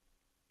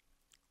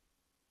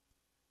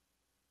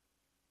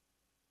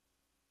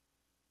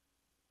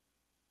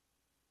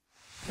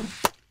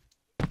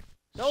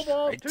 No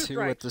ball, Strike 2 two with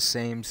strikes. the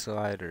same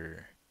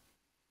slider.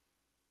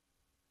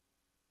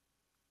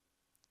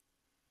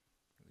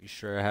 We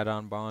sure had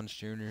on Bonds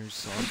Jr.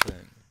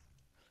 something.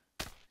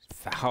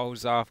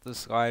 Fouls off the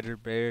slider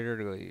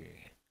barely.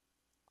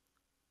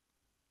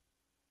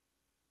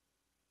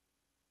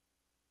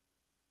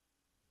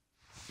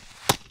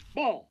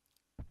 Ball.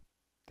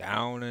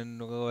 Down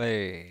and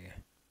away.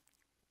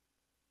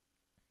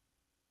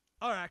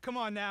 All right, come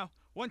on now.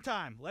 One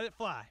time. Let it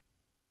fly.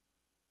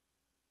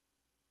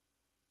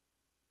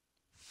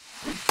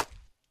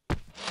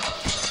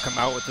 Come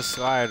out with the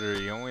slider.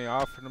 He only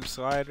offered him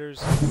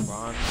sliders.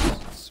 Bonds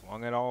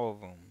swung at all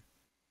of them,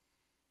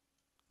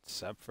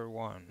 except for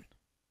one.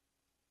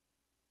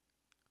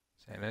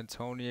 San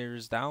Antonio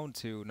is down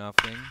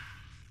 2-0.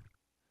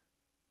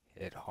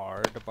 Hit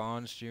hard to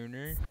Bonds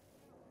Jr.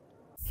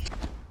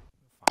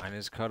 Find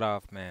his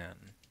cutoff man.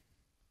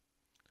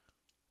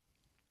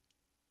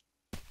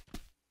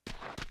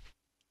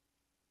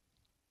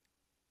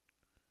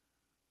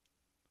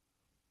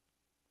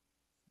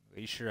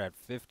 Leisure at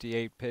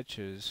 58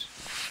 pitches.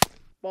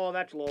 Ball,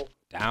 that's low.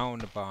 Down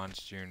to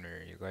Bonds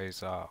Jr. He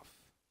lays off.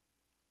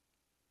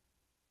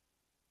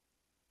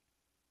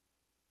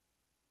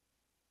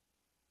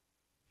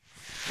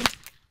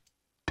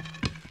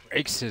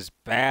 Breaks his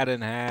bat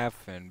in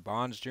half, and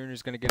Bonds Jr.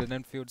 is going to get an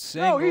infield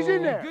single. No, he's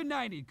in there. Good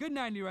 90. Good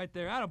 90 right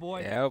there.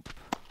 Attaboy. Yep.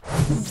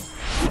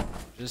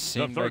 Just The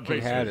seemed third like he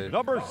had baseman, it.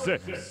 number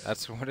 6.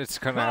 That's what it's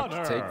going to have to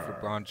take for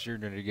Bonds Jr.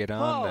 to get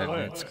on.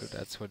 And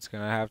that's what it's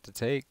going to have to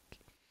take.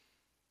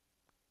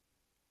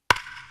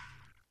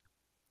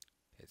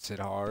 Hits it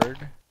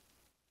hard.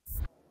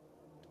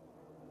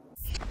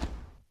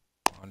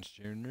 Bonds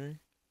Jr.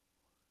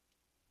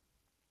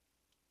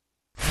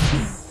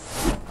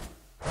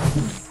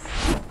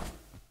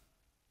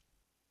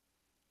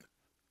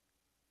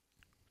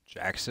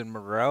 Jackson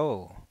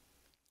Morrell.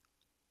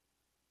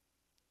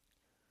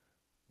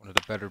 One of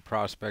the better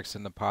prospects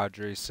in the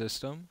Padres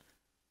system.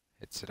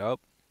 Hits it up.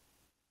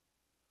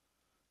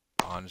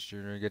 Bonds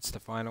Jr. gets the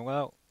final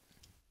out.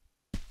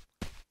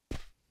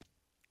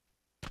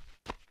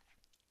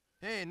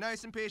 Hey,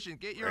 nice and patient.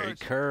 Get Ray yours.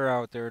 Kerr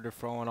out there to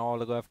throwing all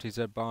the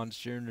lefties at Bonds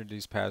Jr.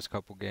 these past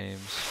couple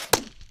games.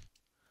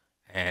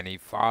 And he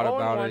fought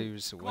about it. He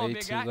was Come on, way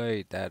big too guy.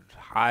 late. That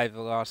high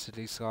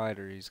velocity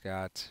slider he's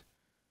got.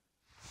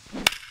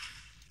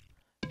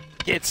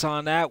 Gets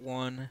on that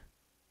one.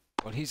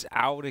 But he's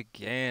out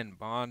again.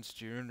 Bonds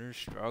Jr.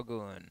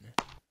 struggling.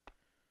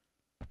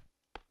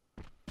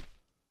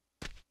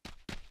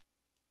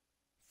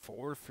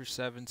 Four for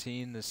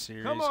 17 this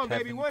series. Come on,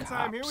 Kevin baby. One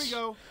time. Here we Kopps.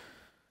 go.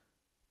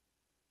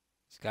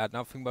 He's got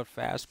nothing but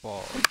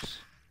fastballs.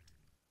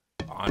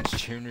 Bonds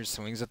Jr.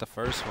 swings at the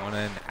first one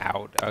and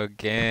out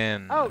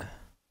again. Out.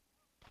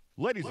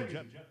 Ladies and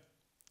gentlemen.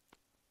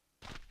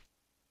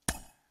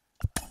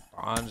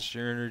 Bonds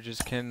Jr.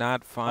 just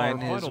cannot Our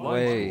find his final line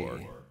way. score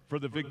for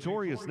the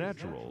Victorious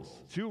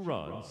Naturals: 2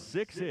 runs,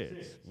 6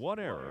 hits, 1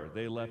 error.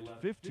 They left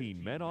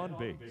 15 men on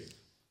base.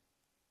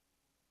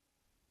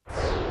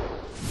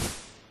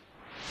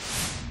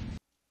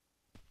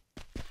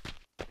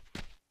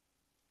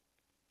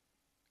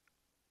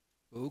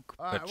 All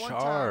right, one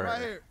time,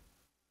 right here.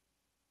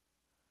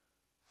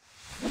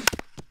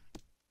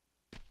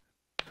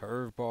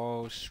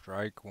 Curveball,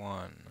 strike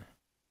one.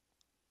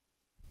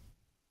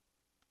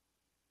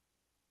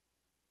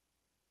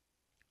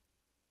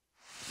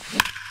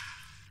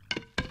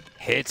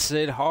 Hits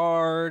it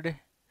hard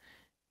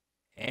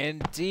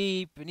and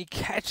deep, and he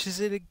catches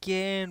it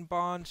again.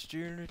 Bonds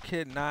Jr.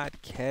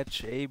 cannot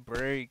catch a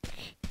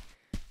break.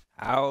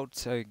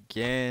 Out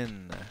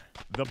again.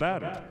 The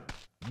batter,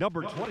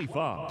 number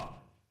 25.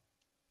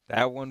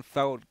 That one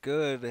felt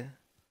good,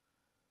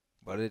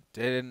 but it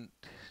didn't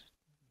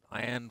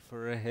land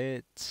for a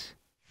hit.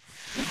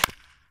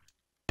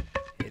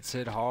 Hits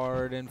it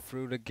hard and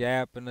through the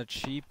gap and a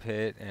cheap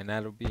hit, and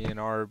that'll be an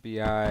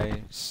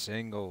RBI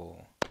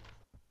single.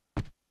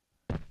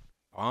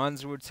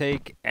 Bonds would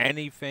take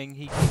anything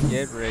he can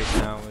get right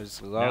now.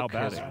 His luck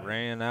has batting,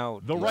 ran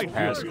out the these right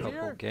past fielder,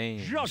 couple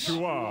games.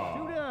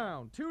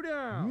 Joshua Two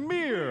down.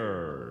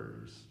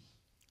 Mears.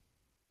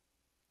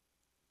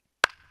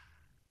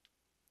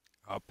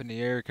 Up in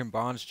the air, can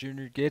Bonds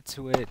Jr. get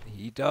to it?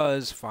 He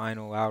does.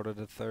 Final out of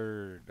the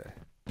third.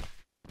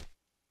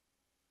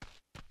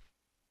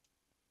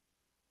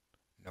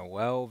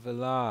 Noel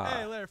Villar.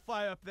 Hey, let her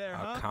fly up there, A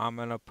huh?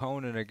 common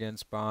opponent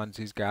against Bonds.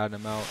 He's got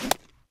him out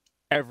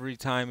every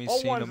time he's Oh,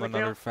 seen one's him. the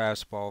Another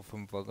fastball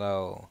from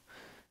Villar.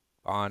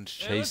 Bonds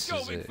Hey, let's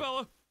chases go, big it.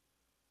 fella.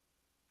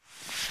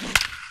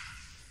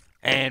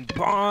 And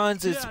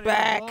Bonds Get is outta here,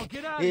 back. ball.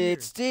 Get outta here.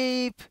 It's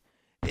deep.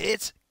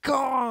 It's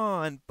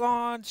gone.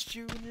 Bonds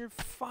Jr.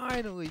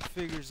 finally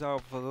figures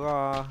out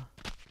Villar.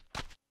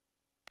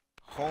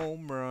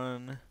 Home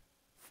run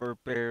for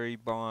Barry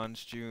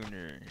Bonds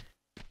Jr.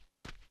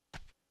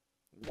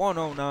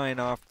 109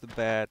 off the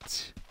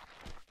bat,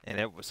 and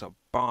it was a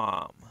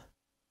bomb.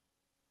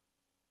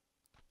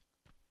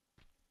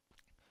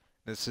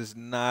 This is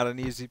not an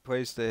easy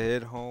place to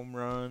hit home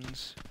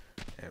runs,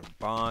 and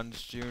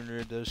Bonds Jr.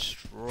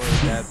 destroyed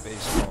that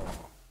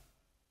baseball.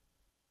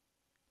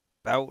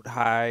 Belt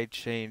high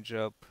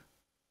changeup.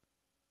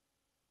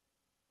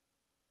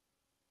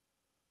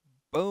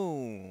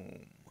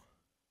 Boom.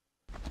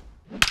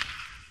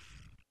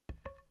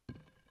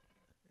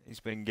 He's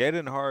been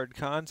getting hard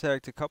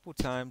contact a couple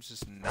times,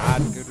 just not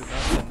good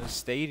enough in the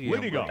stadium.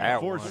 Leading but off that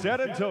for one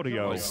San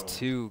Antonio, was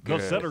too the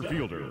good. center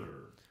fielder, And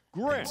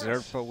Grant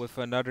Zerpa with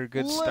another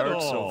good start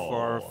so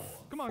far. Little.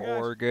 Come on,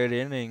 4 good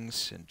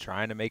innings and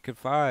trying to make it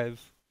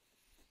 5.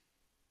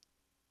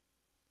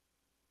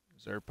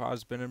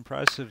 Zerpa's been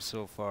impressive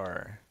so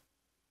far.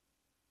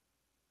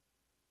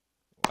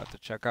 We'll have to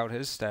check out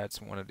his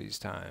stats one of these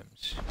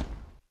times.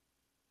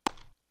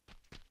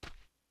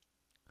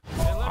 Hey,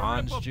 let her rip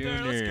Bonds up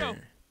there. Let's go. Jr.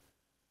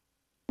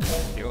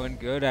 Doing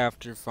good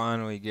after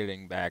finally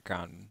getting back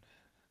on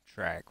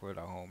track with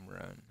a home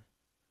run.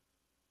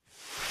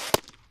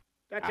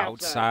 That's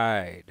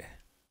Outside.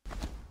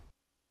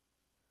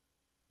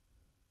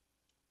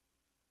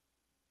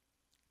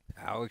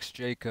 Alex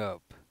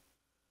Jacob.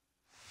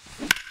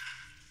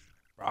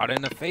 Brought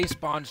in the face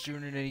Bonds Jr.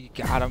 and he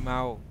got him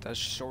out. The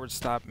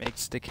shortstop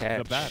makes the The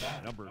catch.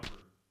 batter, number.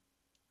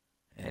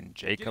 And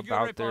Jacob go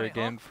out rip there on it,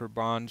 again huh? for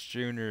Bonds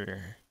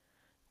Jr.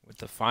 with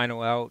the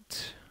final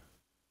out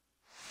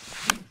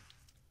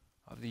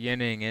of the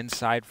inning.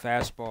 Inside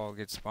fastball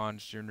gets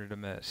Bonds Jr. to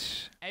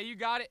miss. Hey, you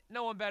got it.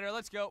 No one better.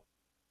 Let's go.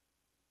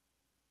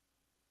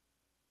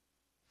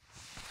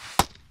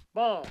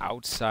 Ball.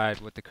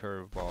 Outside with the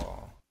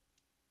curveball.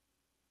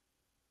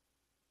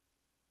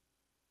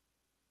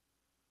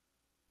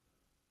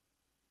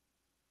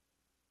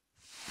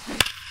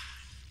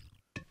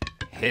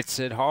 Hits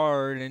it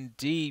hard and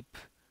deep,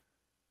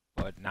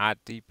 but not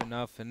deep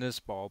enough in this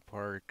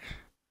ballpark.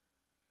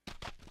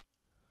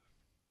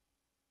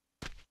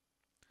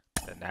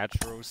 The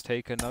Naturals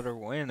take another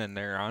win, and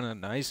they're on a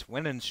nice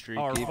winning streak,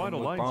 Our even final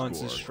with line Bonds'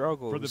 score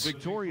struggles. for the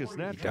Victorious He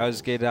Naturals.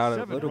 does get out a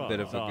 7 little bit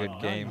of runs a good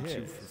on game, 9 2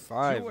 hits, for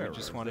 5. 2 We errors.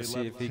 just want to They see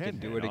left if he 10 can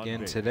do men it on again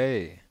base.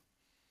 today.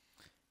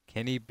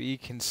 Can he be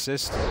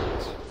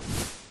consistent?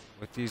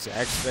 With these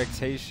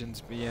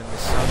expectations being the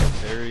son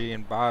of Barry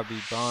and Bobby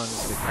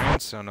Bonds, the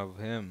grandson of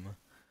him,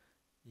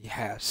 he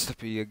has to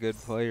be a good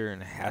player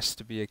and has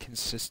to be a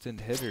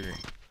consistent hitter.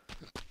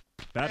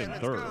 Batting Hey,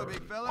 let's go, third.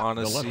 big fella. Want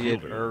to The left see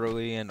it fielder,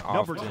 early and number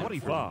often from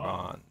 25.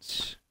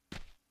 Bonds.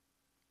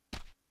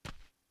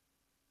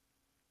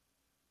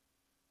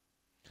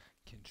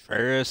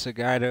 Contreras, a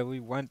guy that we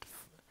went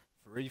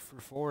 3 for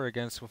 4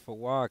 against with a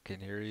walk,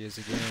 and here he is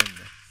again.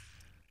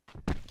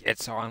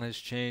 Gets on his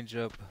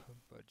changeup,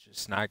 but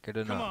just not good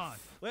enough. Come on.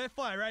 Let it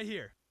fly right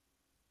here.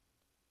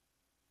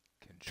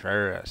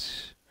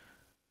 Contreras.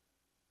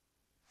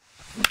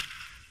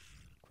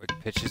 Quick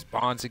pitches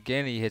Bonds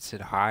again. He hits it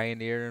high in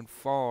the air and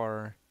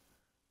far,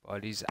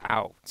 but he's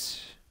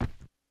out.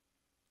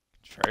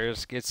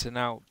 Contreras gets an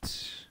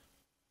out.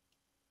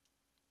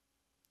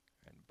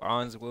 And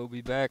Bonds will be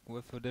back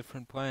with a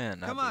different plan.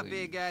 Come I on,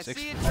 believe. big guy. See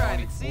 6 it, for drive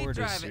it. See 24 it, this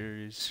drive it.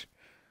 series.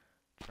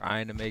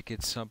 Trying to make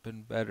it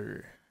something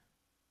better.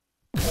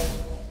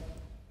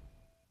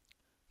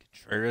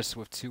 Contreras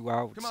with 2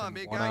 outs Come on, and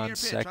big 1 guy, on your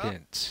pitch, huh?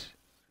 second.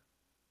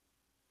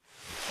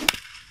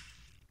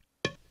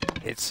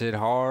 Hits it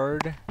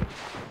hard.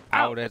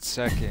 Out at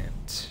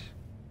second.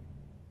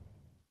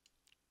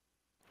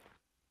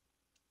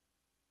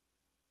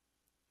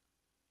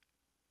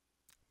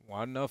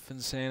 One nothing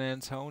San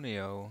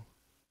Antonio.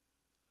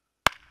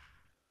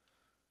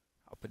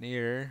 Up in the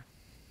air.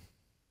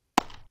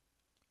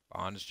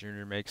 Bonds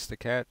Jr. makes the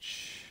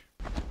catch.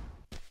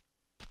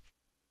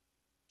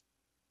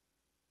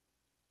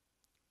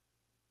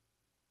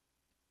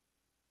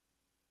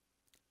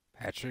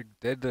 Patrick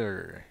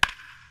Diddler.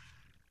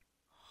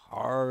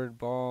 Hard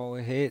ball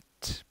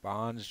hit.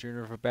 Bonds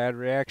Jr. for bad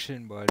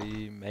reaction, but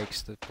he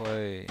makes the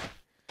play.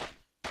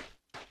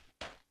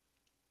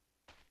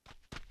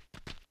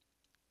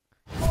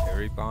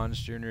 Barry Bonds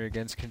Jr.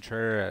 against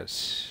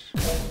Contreras.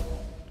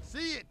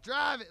 See it,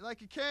 drive it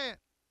like you can.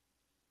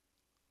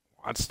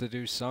 Wants to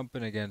do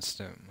something against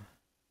him.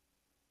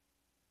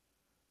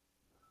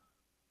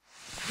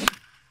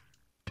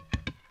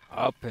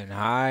 Up and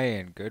high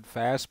and good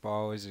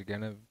fastball. Is it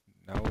gonna?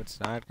 No, it's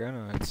not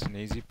gonna. It's an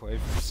easy play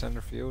for the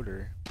center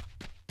fielder.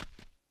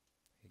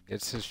 He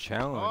gets his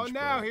challenge. Oh,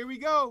 now but here we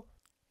go.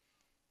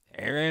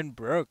 Aaron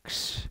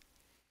Brooks.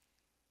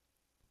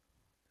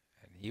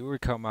 And he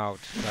would come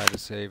out to try to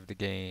save the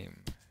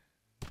game.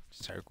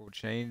 Circle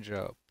change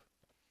up.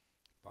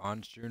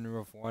 Bonds Jr.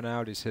 with 1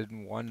 out. He's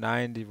hitting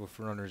 190 with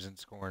runners in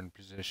scoring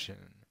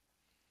position.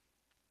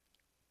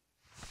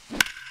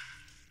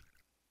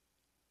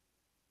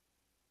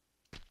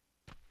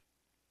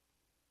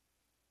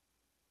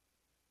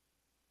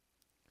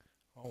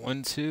 Oh,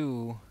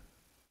 1-2.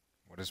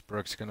 What is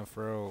Brooks gonna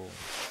throw?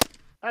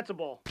 That's a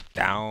ball.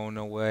 Down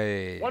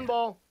away. 1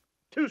 ball,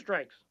 2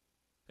 strikes.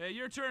 Hey,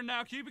 your turn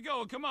now. Keep it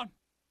going. Come on.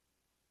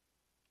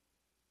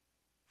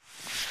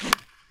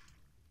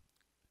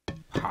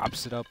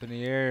 Pops it up in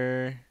the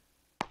air.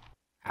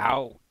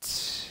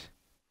 Out.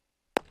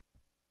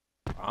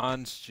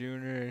 Bonds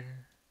Jr.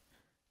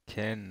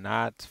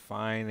 cannot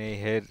find a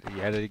hit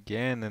yet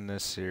again in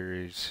this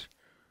series.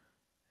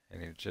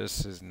 And it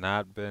just has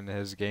not been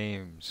his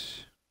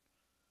games.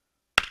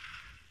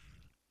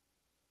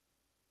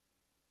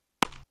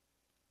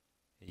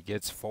 He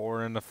gets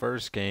 4 in the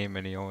first game,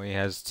 and he only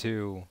has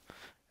 2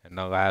 in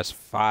the last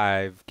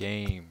 5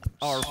 games.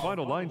 Our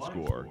final line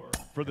score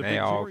for the They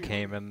all Victoria-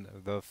 came in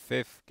the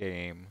 5th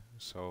game,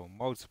 so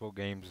multiple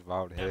games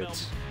without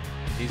hits.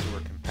 These were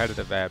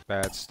competitive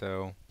at-bats,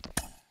 though.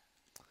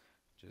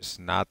 Just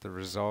not the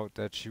result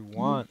that you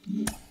want.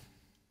 And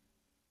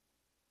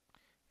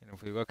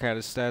if we look at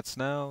his stats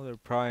now, they're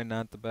probably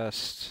not the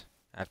best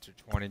after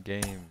 20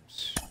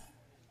 games.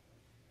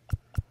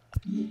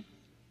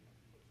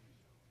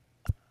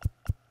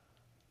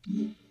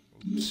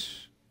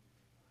 Oops.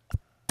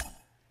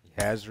 He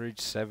has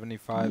reached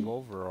 75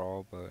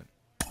 overall, but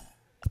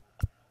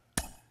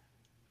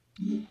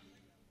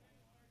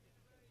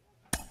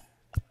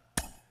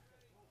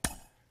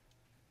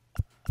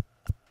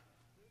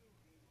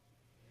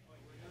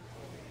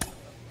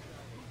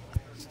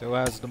still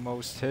has the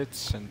most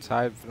hits and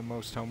tied for the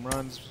most home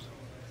runs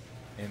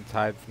and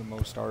tied for the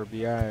most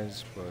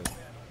RBIs, but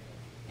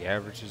the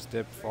average has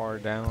dipped far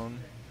down.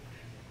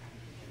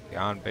 The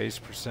on-base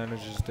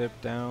percentage has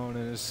dipped down,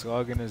 and his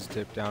slugging has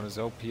dipped down. His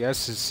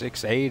OPS is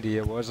 680.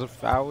 It was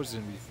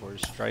 1,000 before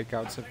his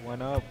strikeouts have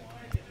went up.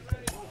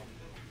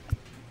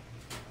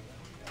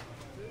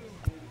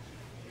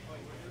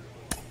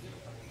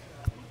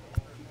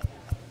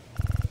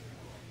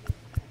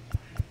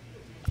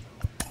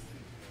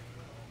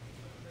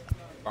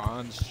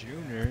 Bonds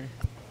Jr.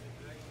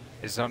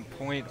 is on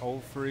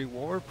 .03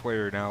 WAR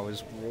player now.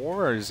 His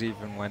WAR has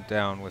even went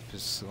down with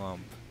his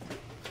slump.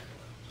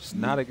 It's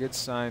not a good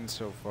sign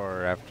so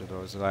far after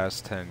those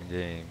last 10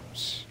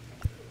 games.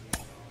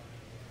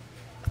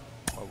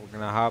 But we're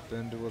going to hop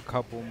into a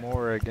couple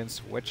more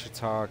against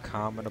Wichita, a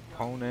common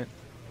opponent.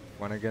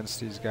 Went against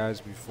these guys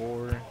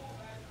before.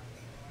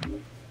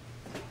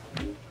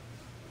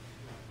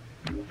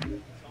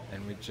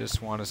 And we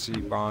just want to see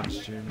Bonds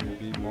Jr.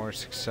 be more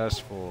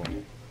successful.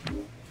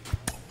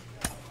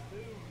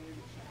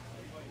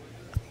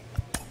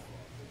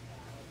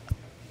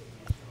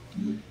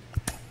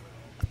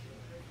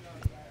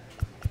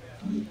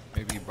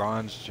 Maybe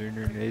Bonds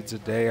Jr. needs a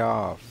day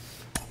off.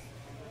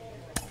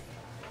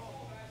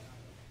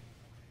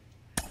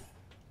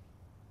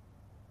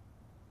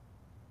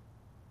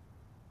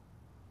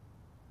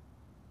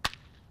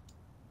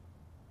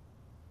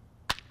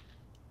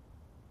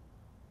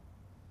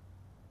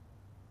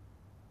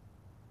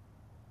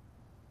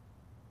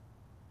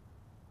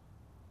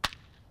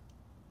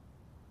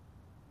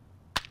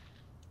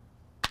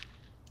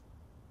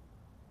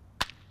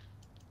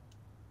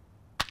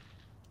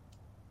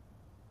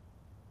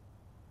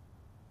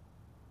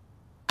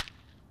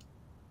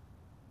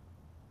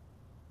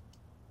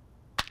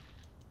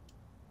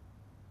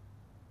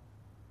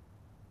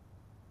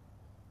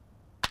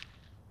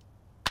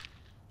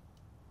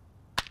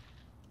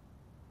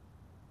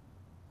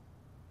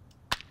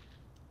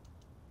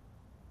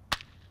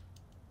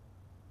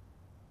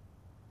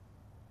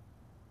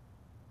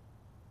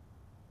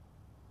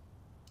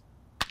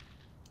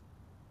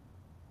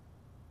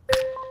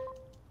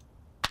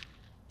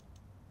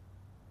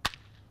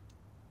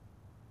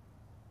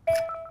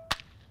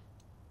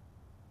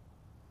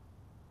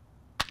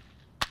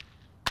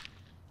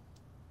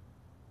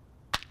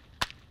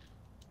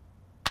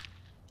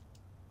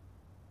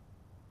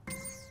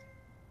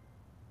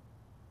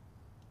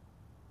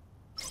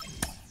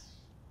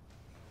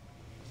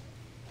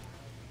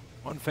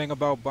 One thing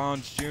about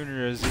Bonds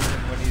Jr. is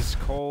even when he's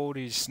cold,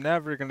 he's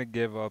never going to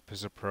give up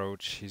his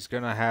approach. He's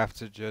going to have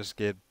to just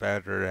get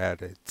better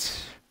at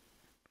it.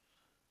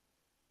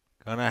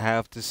 Gonna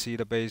have to see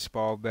the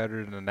baseball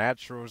better. The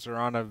Naturals are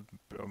on a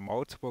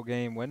multiple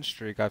game win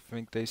streak. I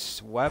think they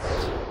swept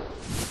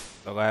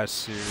the last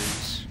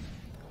series.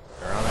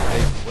 They're on a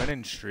big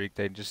winning streak.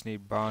 They just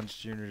need Bonds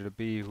Jr. to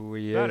be who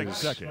he Batting is.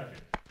 second,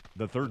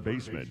 the third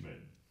baseman,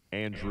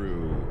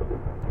 Andrew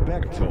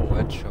Bechtold.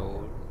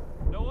 Letchold.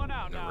 No one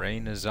out The now.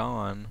 rain is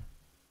on.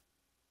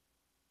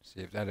 See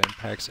if that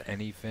impacts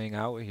anything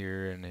out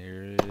here. And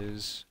here it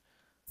is.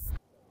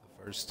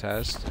 The first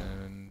test.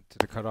 And to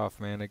the cutoff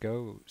man it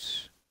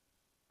goes.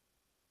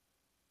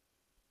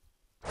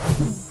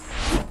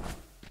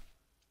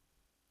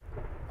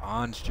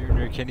 Bonds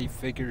Jr., can he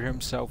figure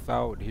himself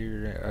out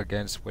here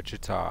against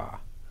Wichita?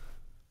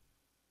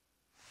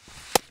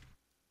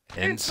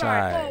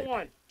 Inside. Ball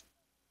one.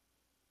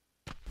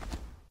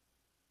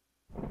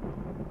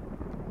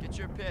 Get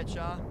your pitch,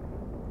 huh?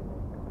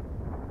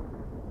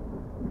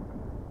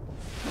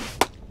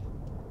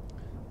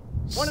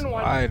 One and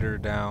one. Slider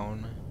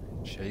down.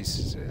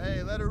 Chases it.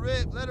 Hey, let her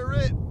rip, let her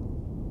rip.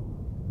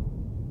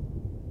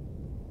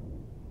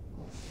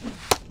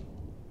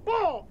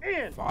 Ball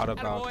in. Thought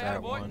about Attaboy,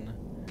 that attaboy. one.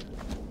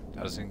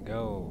 Doesn't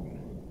go.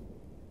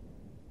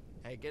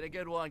 Hey, get a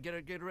good one. Get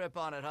a good rip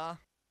on it, huh?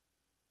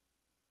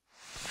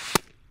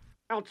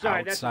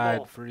 Outside. That's the Outside,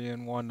 ball.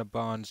 3-1 to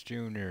Bonds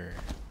Jr.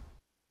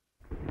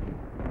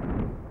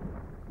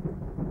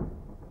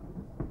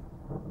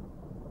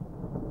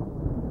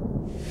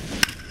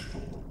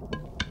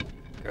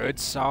 Good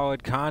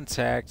solid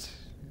contact.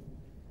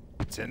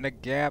 It's in the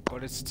gap,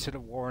 but it's to the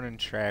warning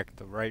track.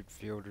 The right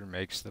fielder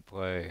makes the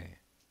play.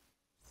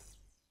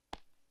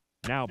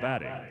 Now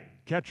batting,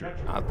 catcher.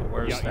 Not the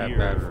worst Yair at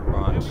bat for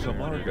Bonds Jr.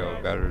 Camargo.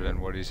 though. Better than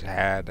what he's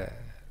had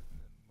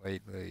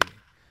lately.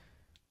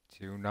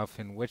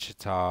 2-0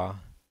 Wichita.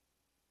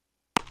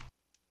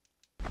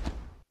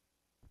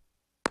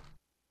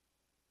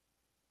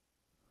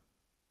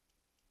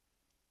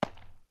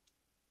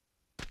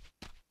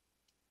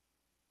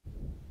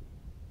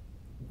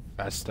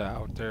 Festa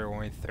out there,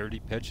 only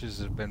 30 pitches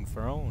have been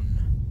thrown.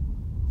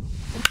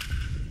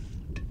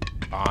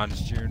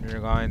 Bonds Jr.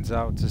 lines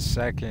out to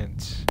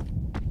second.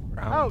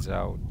 Rounds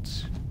out.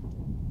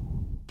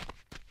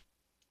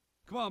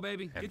 Come on,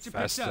 baby. And Get your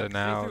pitch Festa up. Stay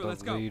now, through. Let's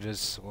the go. lead is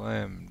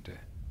slimmed.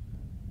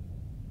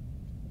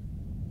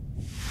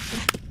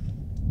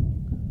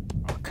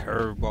 A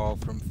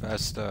curveball from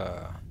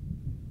Festa.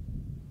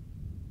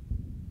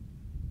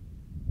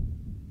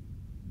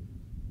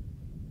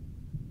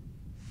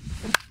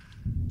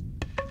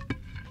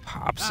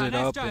 Pops it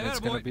nice up try, and it's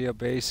atta going boy. to be a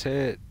base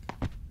hit.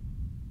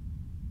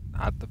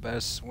 Not the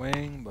best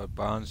swing, but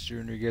Bonds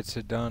Jr. gets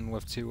it done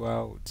with 2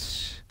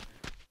 outs.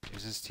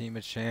 Gives his team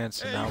a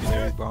chance, and Hey, now you can do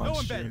Barry it. No Bonds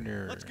one better.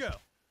 Jr. Let's go.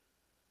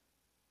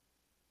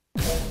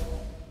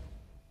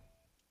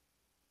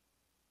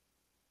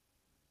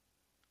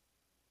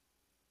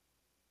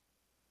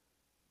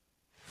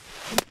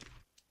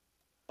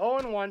 Oh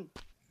and one.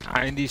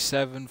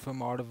 97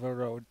 from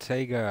Oliver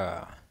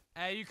Ortega.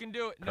 Hey, you can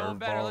do it. No one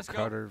better. Curveball, Let's go.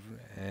 cutter,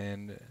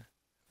 and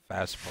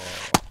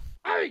fastball.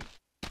 Hey.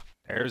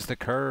 There's the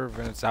curve,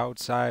 and it's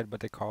outside, but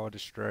they call it a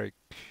strike.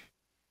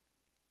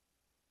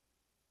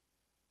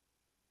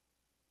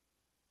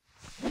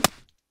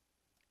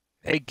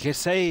 Hey,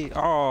 Kissay.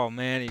 Oh,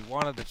 man, he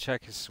wanted to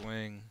check his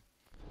swing.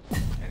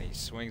 And he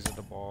swings at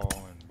the ball,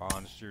 and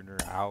Bonds Jr.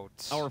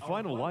 out. Our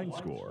final line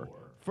score.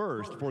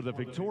 First, for the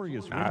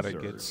victorious Not a Windsor,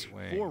 good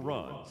swing. 4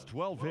 runs,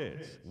 12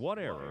 hits, 1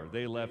 error.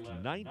 They left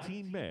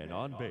 19 men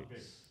on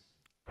base.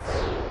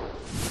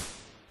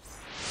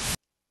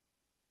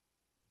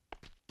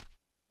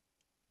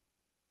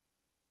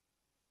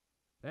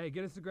 Hey,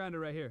 get us the grinder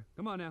right here.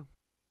 Come on now.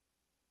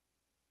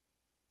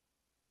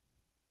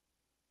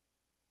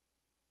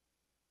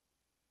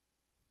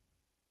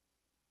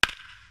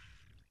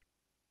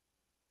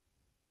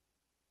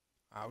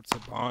 Out to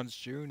Bonds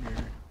Jr.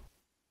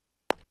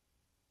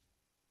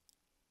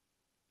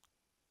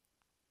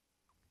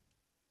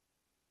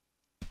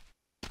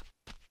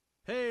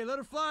 Hey, let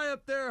her fly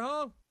up there,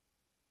 huh?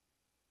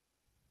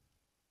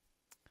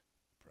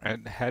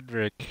 Brent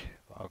Hedrick,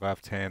 a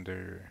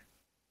left-hander.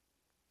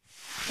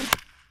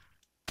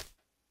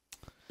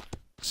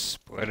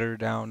 Splitter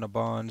down to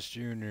Bonds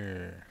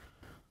Jr.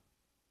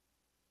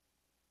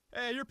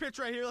 Hey, your pitch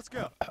right here. Let's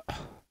go.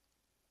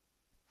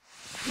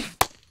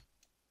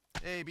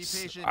 Hey, be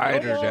patient.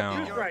 Slider No ball,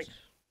 down. 2 strikes.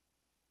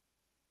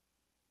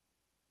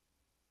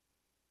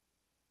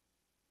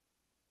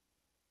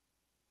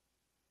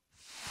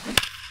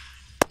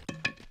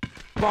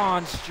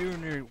 Bonds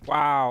Jr.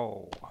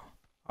 Wow.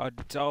 A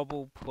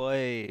double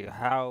play.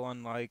 How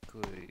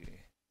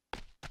unlikely.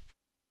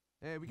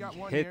 Hey, we got He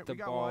one hit here. the We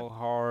got ball one.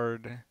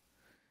 hard,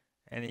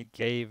 and he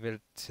gave it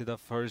to the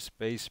first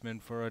baseman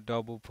for a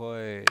double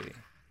play.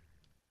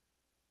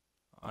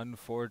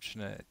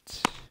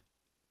 Unfortunate.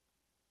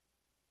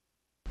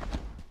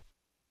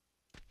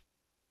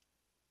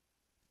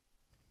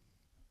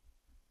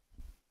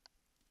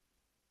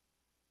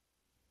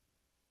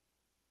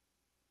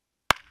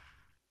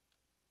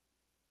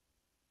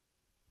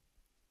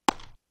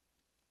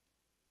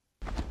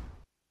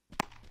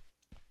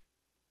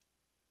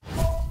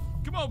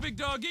 on, big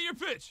dog, get your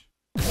pitch.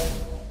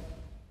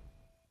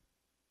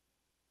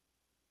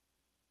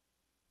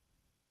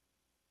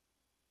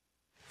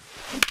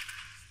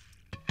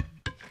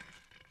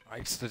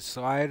 Likes the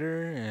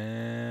slider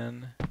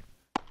and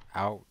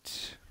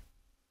out.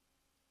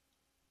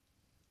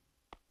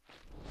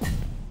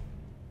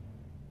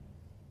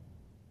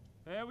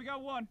 Yeah, we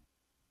got one.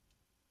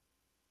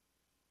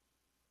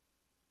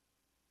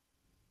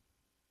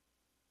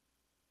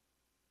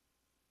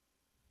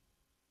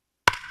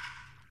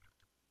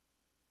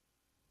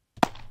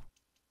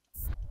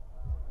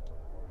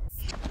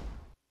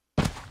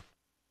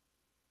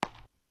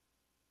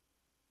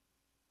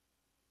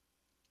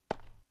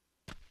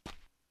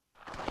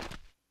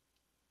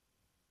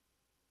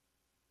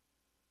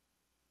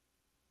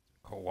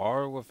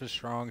 Kawar with a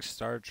strong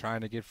start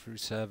trying to get through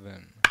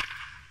 7.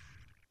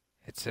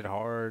 Hits it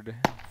hard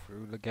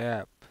through the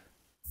gap.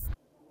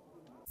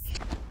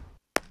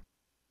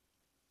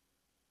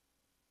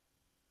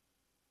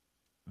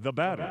 The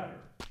batter.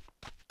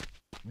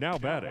 Now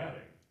batting,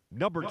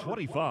 number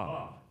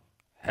 25.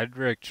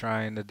 Hedrick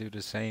trying to do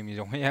the same. He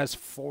only has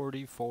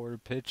 44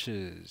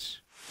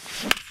 pitches.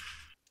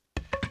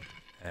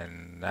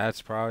 And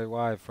that's probably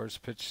why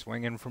first pitch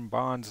swinging from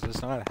Bonds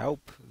does not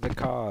help the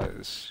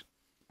cause.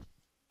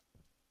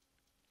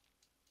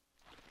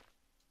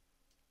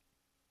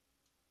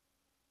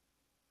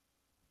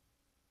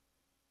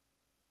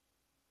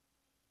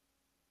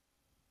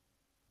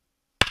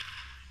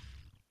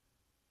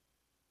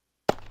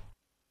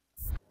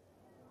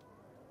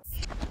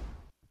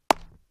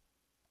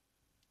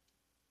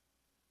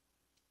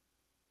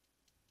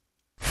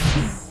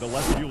 The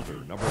left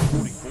fielder, number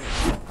 44.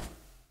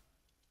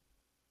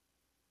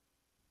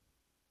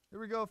 Here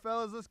we go,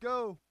 fellas. Let's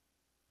go.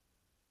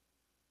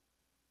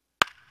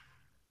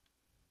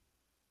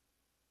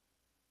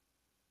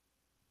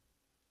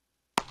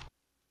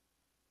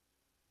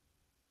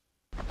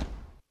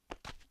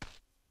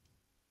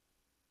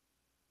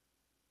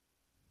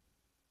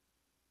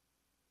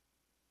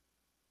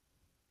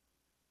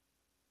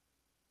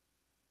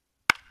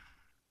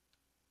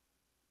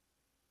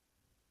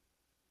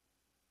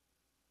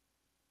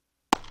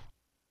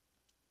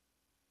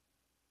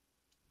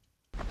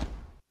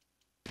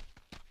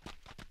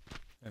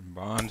 And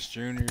Bonds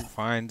Jr.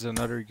 finds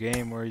another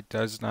game where he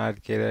does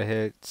not get a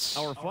hit.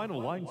 Our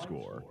final line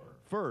score.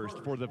 First,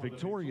 for the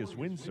victorious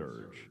Wind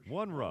Surge,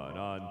 1 run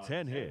on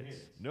 10 hits,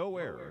 no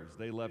errors.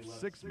 They left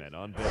 6 men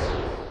on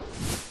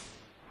base.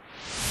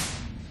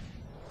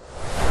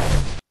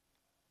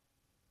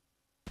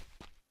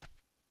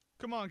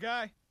 Come on,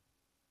 guy.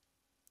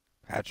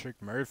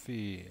 Patrick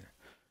Murphy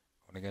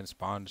going against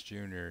Bonds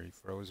Jr. He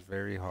throws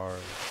very hard.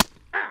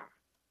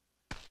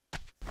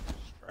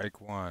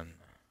 Strike 1.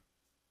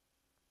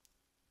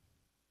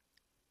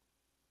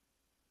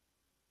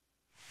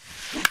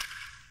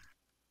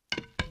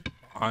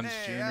 Bonds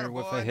Hey, Jr.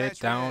 with a attaboy, hit nice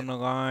down hit. the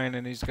line,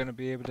 and he's going to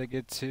be able to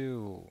get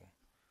 2.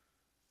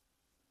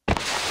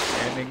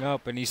 Standing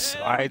up, and he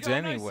slides go,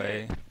 nice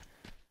anyway.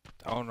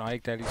 Don't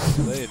like that he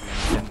slid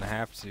and didn't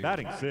have to.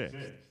 Batting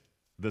 6th,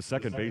 the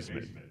second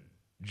baseman,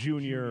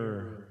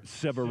 Junior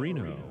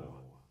Severino.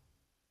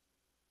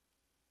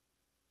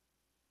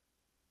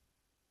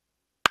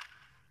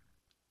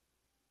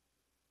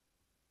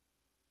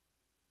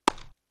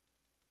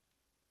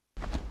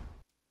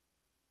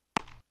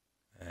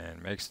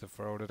 And makes the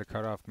throw to the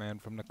cutoff man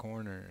from the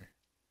corner.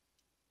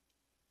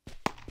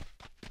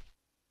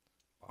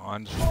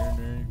 Bonds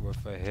Jr.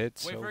 with a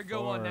hit Wait so for a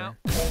good one now.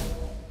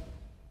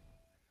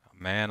 A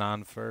man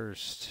on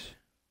first.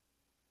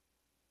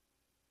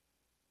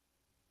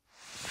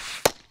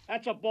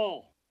 That's a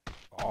ball.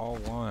 Ball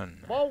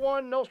 1. Ball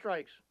 1, no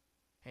strikes.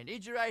 Hey,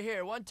 need you right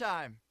here, one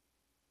time.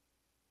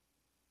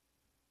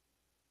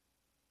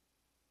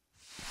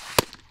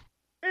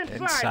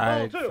 Inside,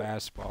 Inside ball 2.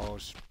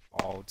 fastballs.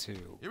 Ball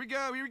 2. Here we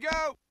go. Here we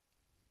go.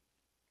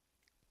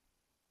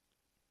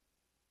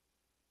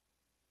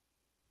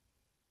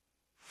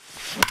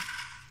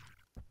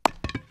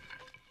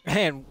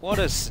 Man, what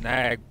a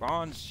snag.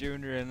 Bonds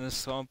Jr. in this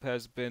slump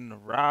has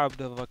been robbed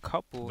of a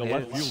couple The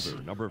left hits.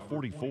 fielder, number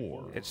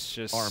 44. It's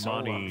just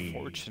Armani so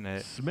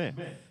unfortunate. Smith.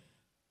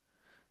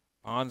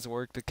 Bonds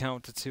worked the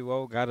count to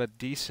 2-0, got a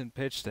decent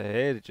pitch to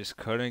hit. It just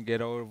couldn't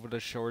get over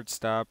the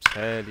shortstop's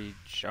head. He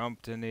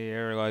jumped in the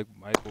air like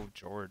Michael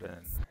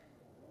Jordan.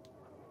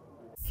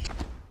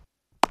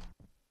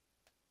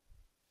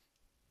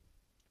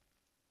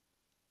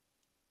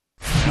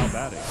 Now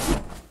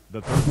batting,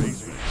 the third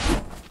baseman.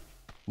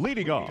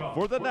 Leading off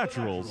for the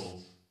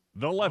Naturals,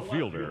 the left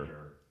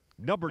fielder,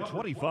 number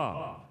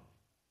 25.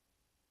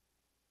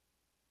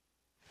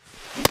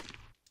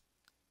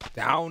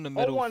 Down the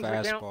middle 0-1 for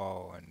count.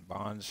 fastball, and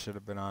Bonds should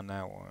have been on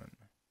that one.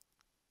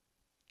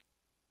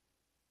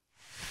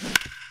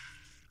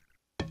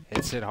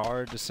 Hits it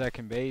hard to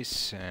second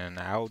base, and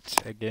out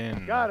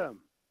again. Got him.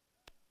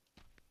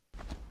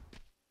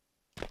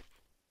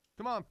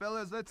 Come on,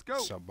 fellas. Let's go.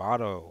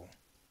 Sabato.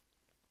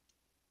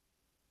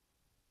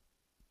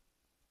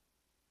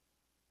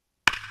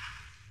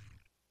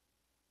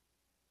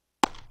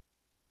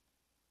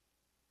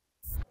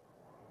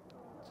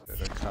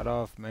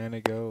 Cutoff man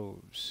it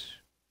goes.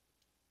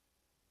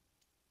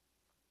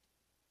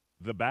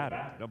 The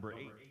batter, number 8.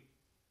 Here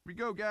we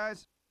go,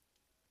 guys.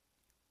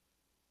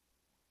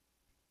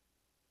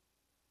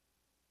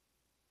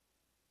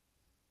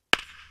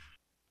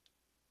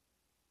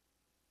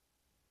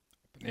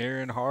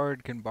 Near and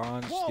hard, can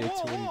Bonds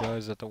get to what he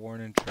does at the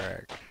warning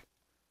track?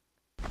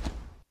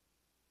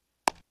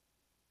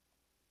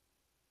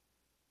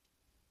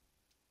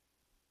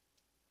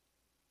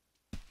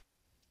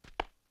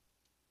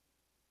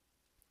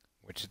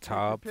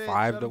 Wichita up Pitch,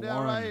 5 shut to him down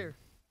 1. right here.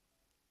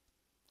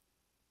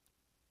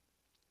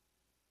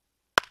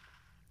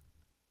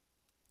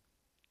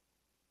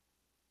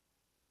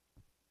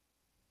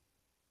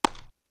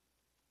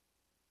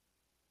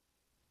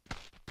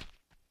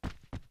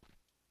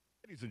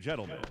 Ladies and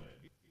gentlemen,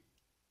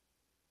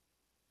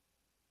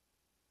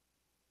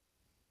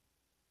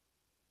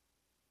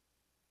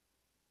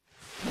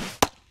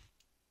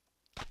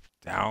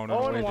 Down and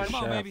Oh, away and to one. Come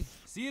on, Chef. baby.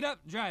 See it up,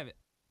 drive it.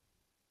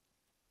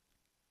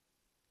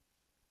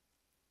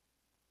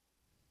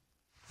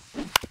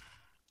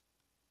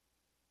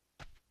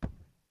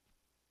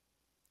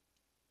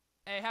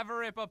 Hey, have a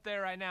rip up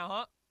there right now,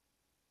 huh?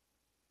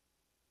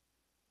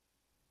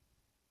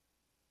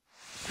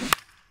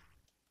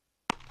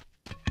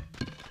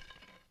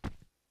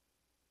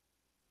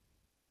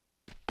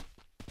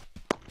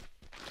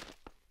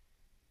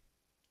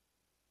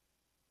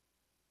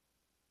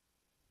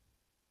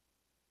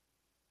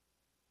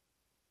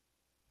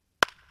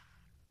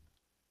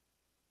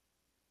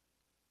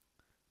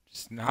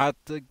 It's not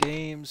the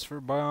games for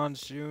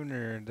Bonds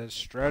Jr. The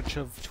stretch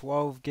of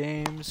 12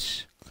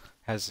 games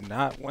has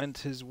not went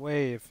his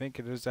way. I think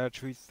it is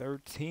actually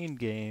 13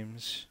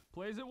 games.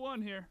 Plays at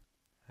 1 here.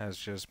 Has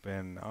just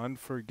been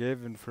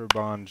unforgiven for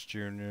Bonds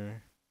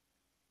Jr.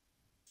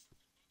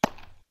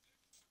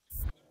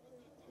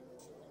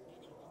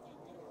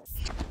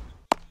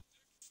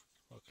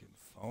 Fucking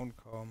phone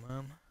call,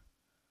 man.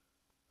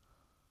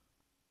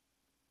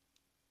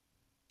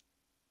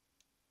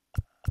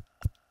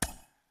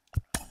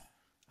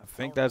 I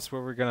think that's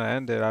where we're gonna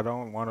end it. I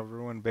don't want to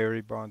ruin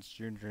Barry Bonds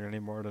Jr. any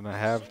more than I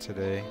have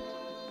today.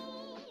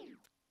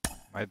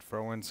 Might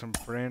throw in some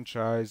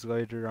franchise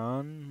later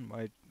on.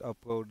 Might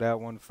upload that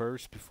one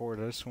first before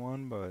this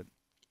one, but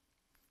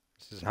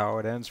this is how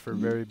it ends for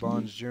Barry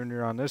Bonds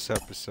Jr. on this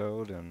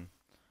episode, and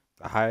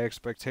the high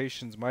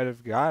expectations might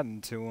have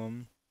gotten to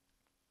him.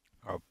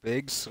 A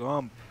big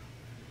slump,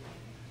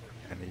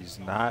 and he's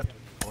not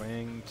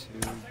playing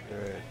too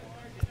good.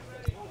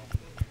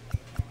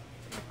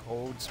 A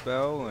cold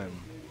spell and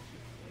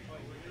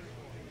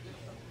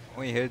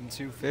only hitting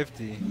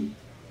 250.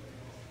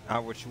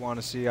 Not what you want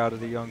to see out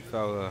of the young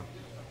fella.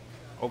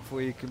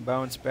 Hopefully he can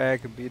bounce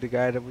back and be the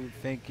guy that we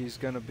think he's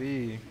going to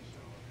be.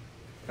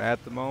 But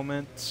at the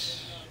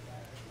moment,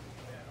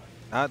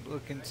 not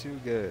looking too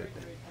good.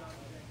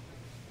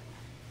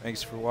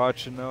 Thanks for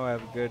watching though.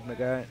 Have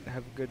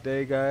a good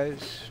day,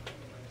 guys.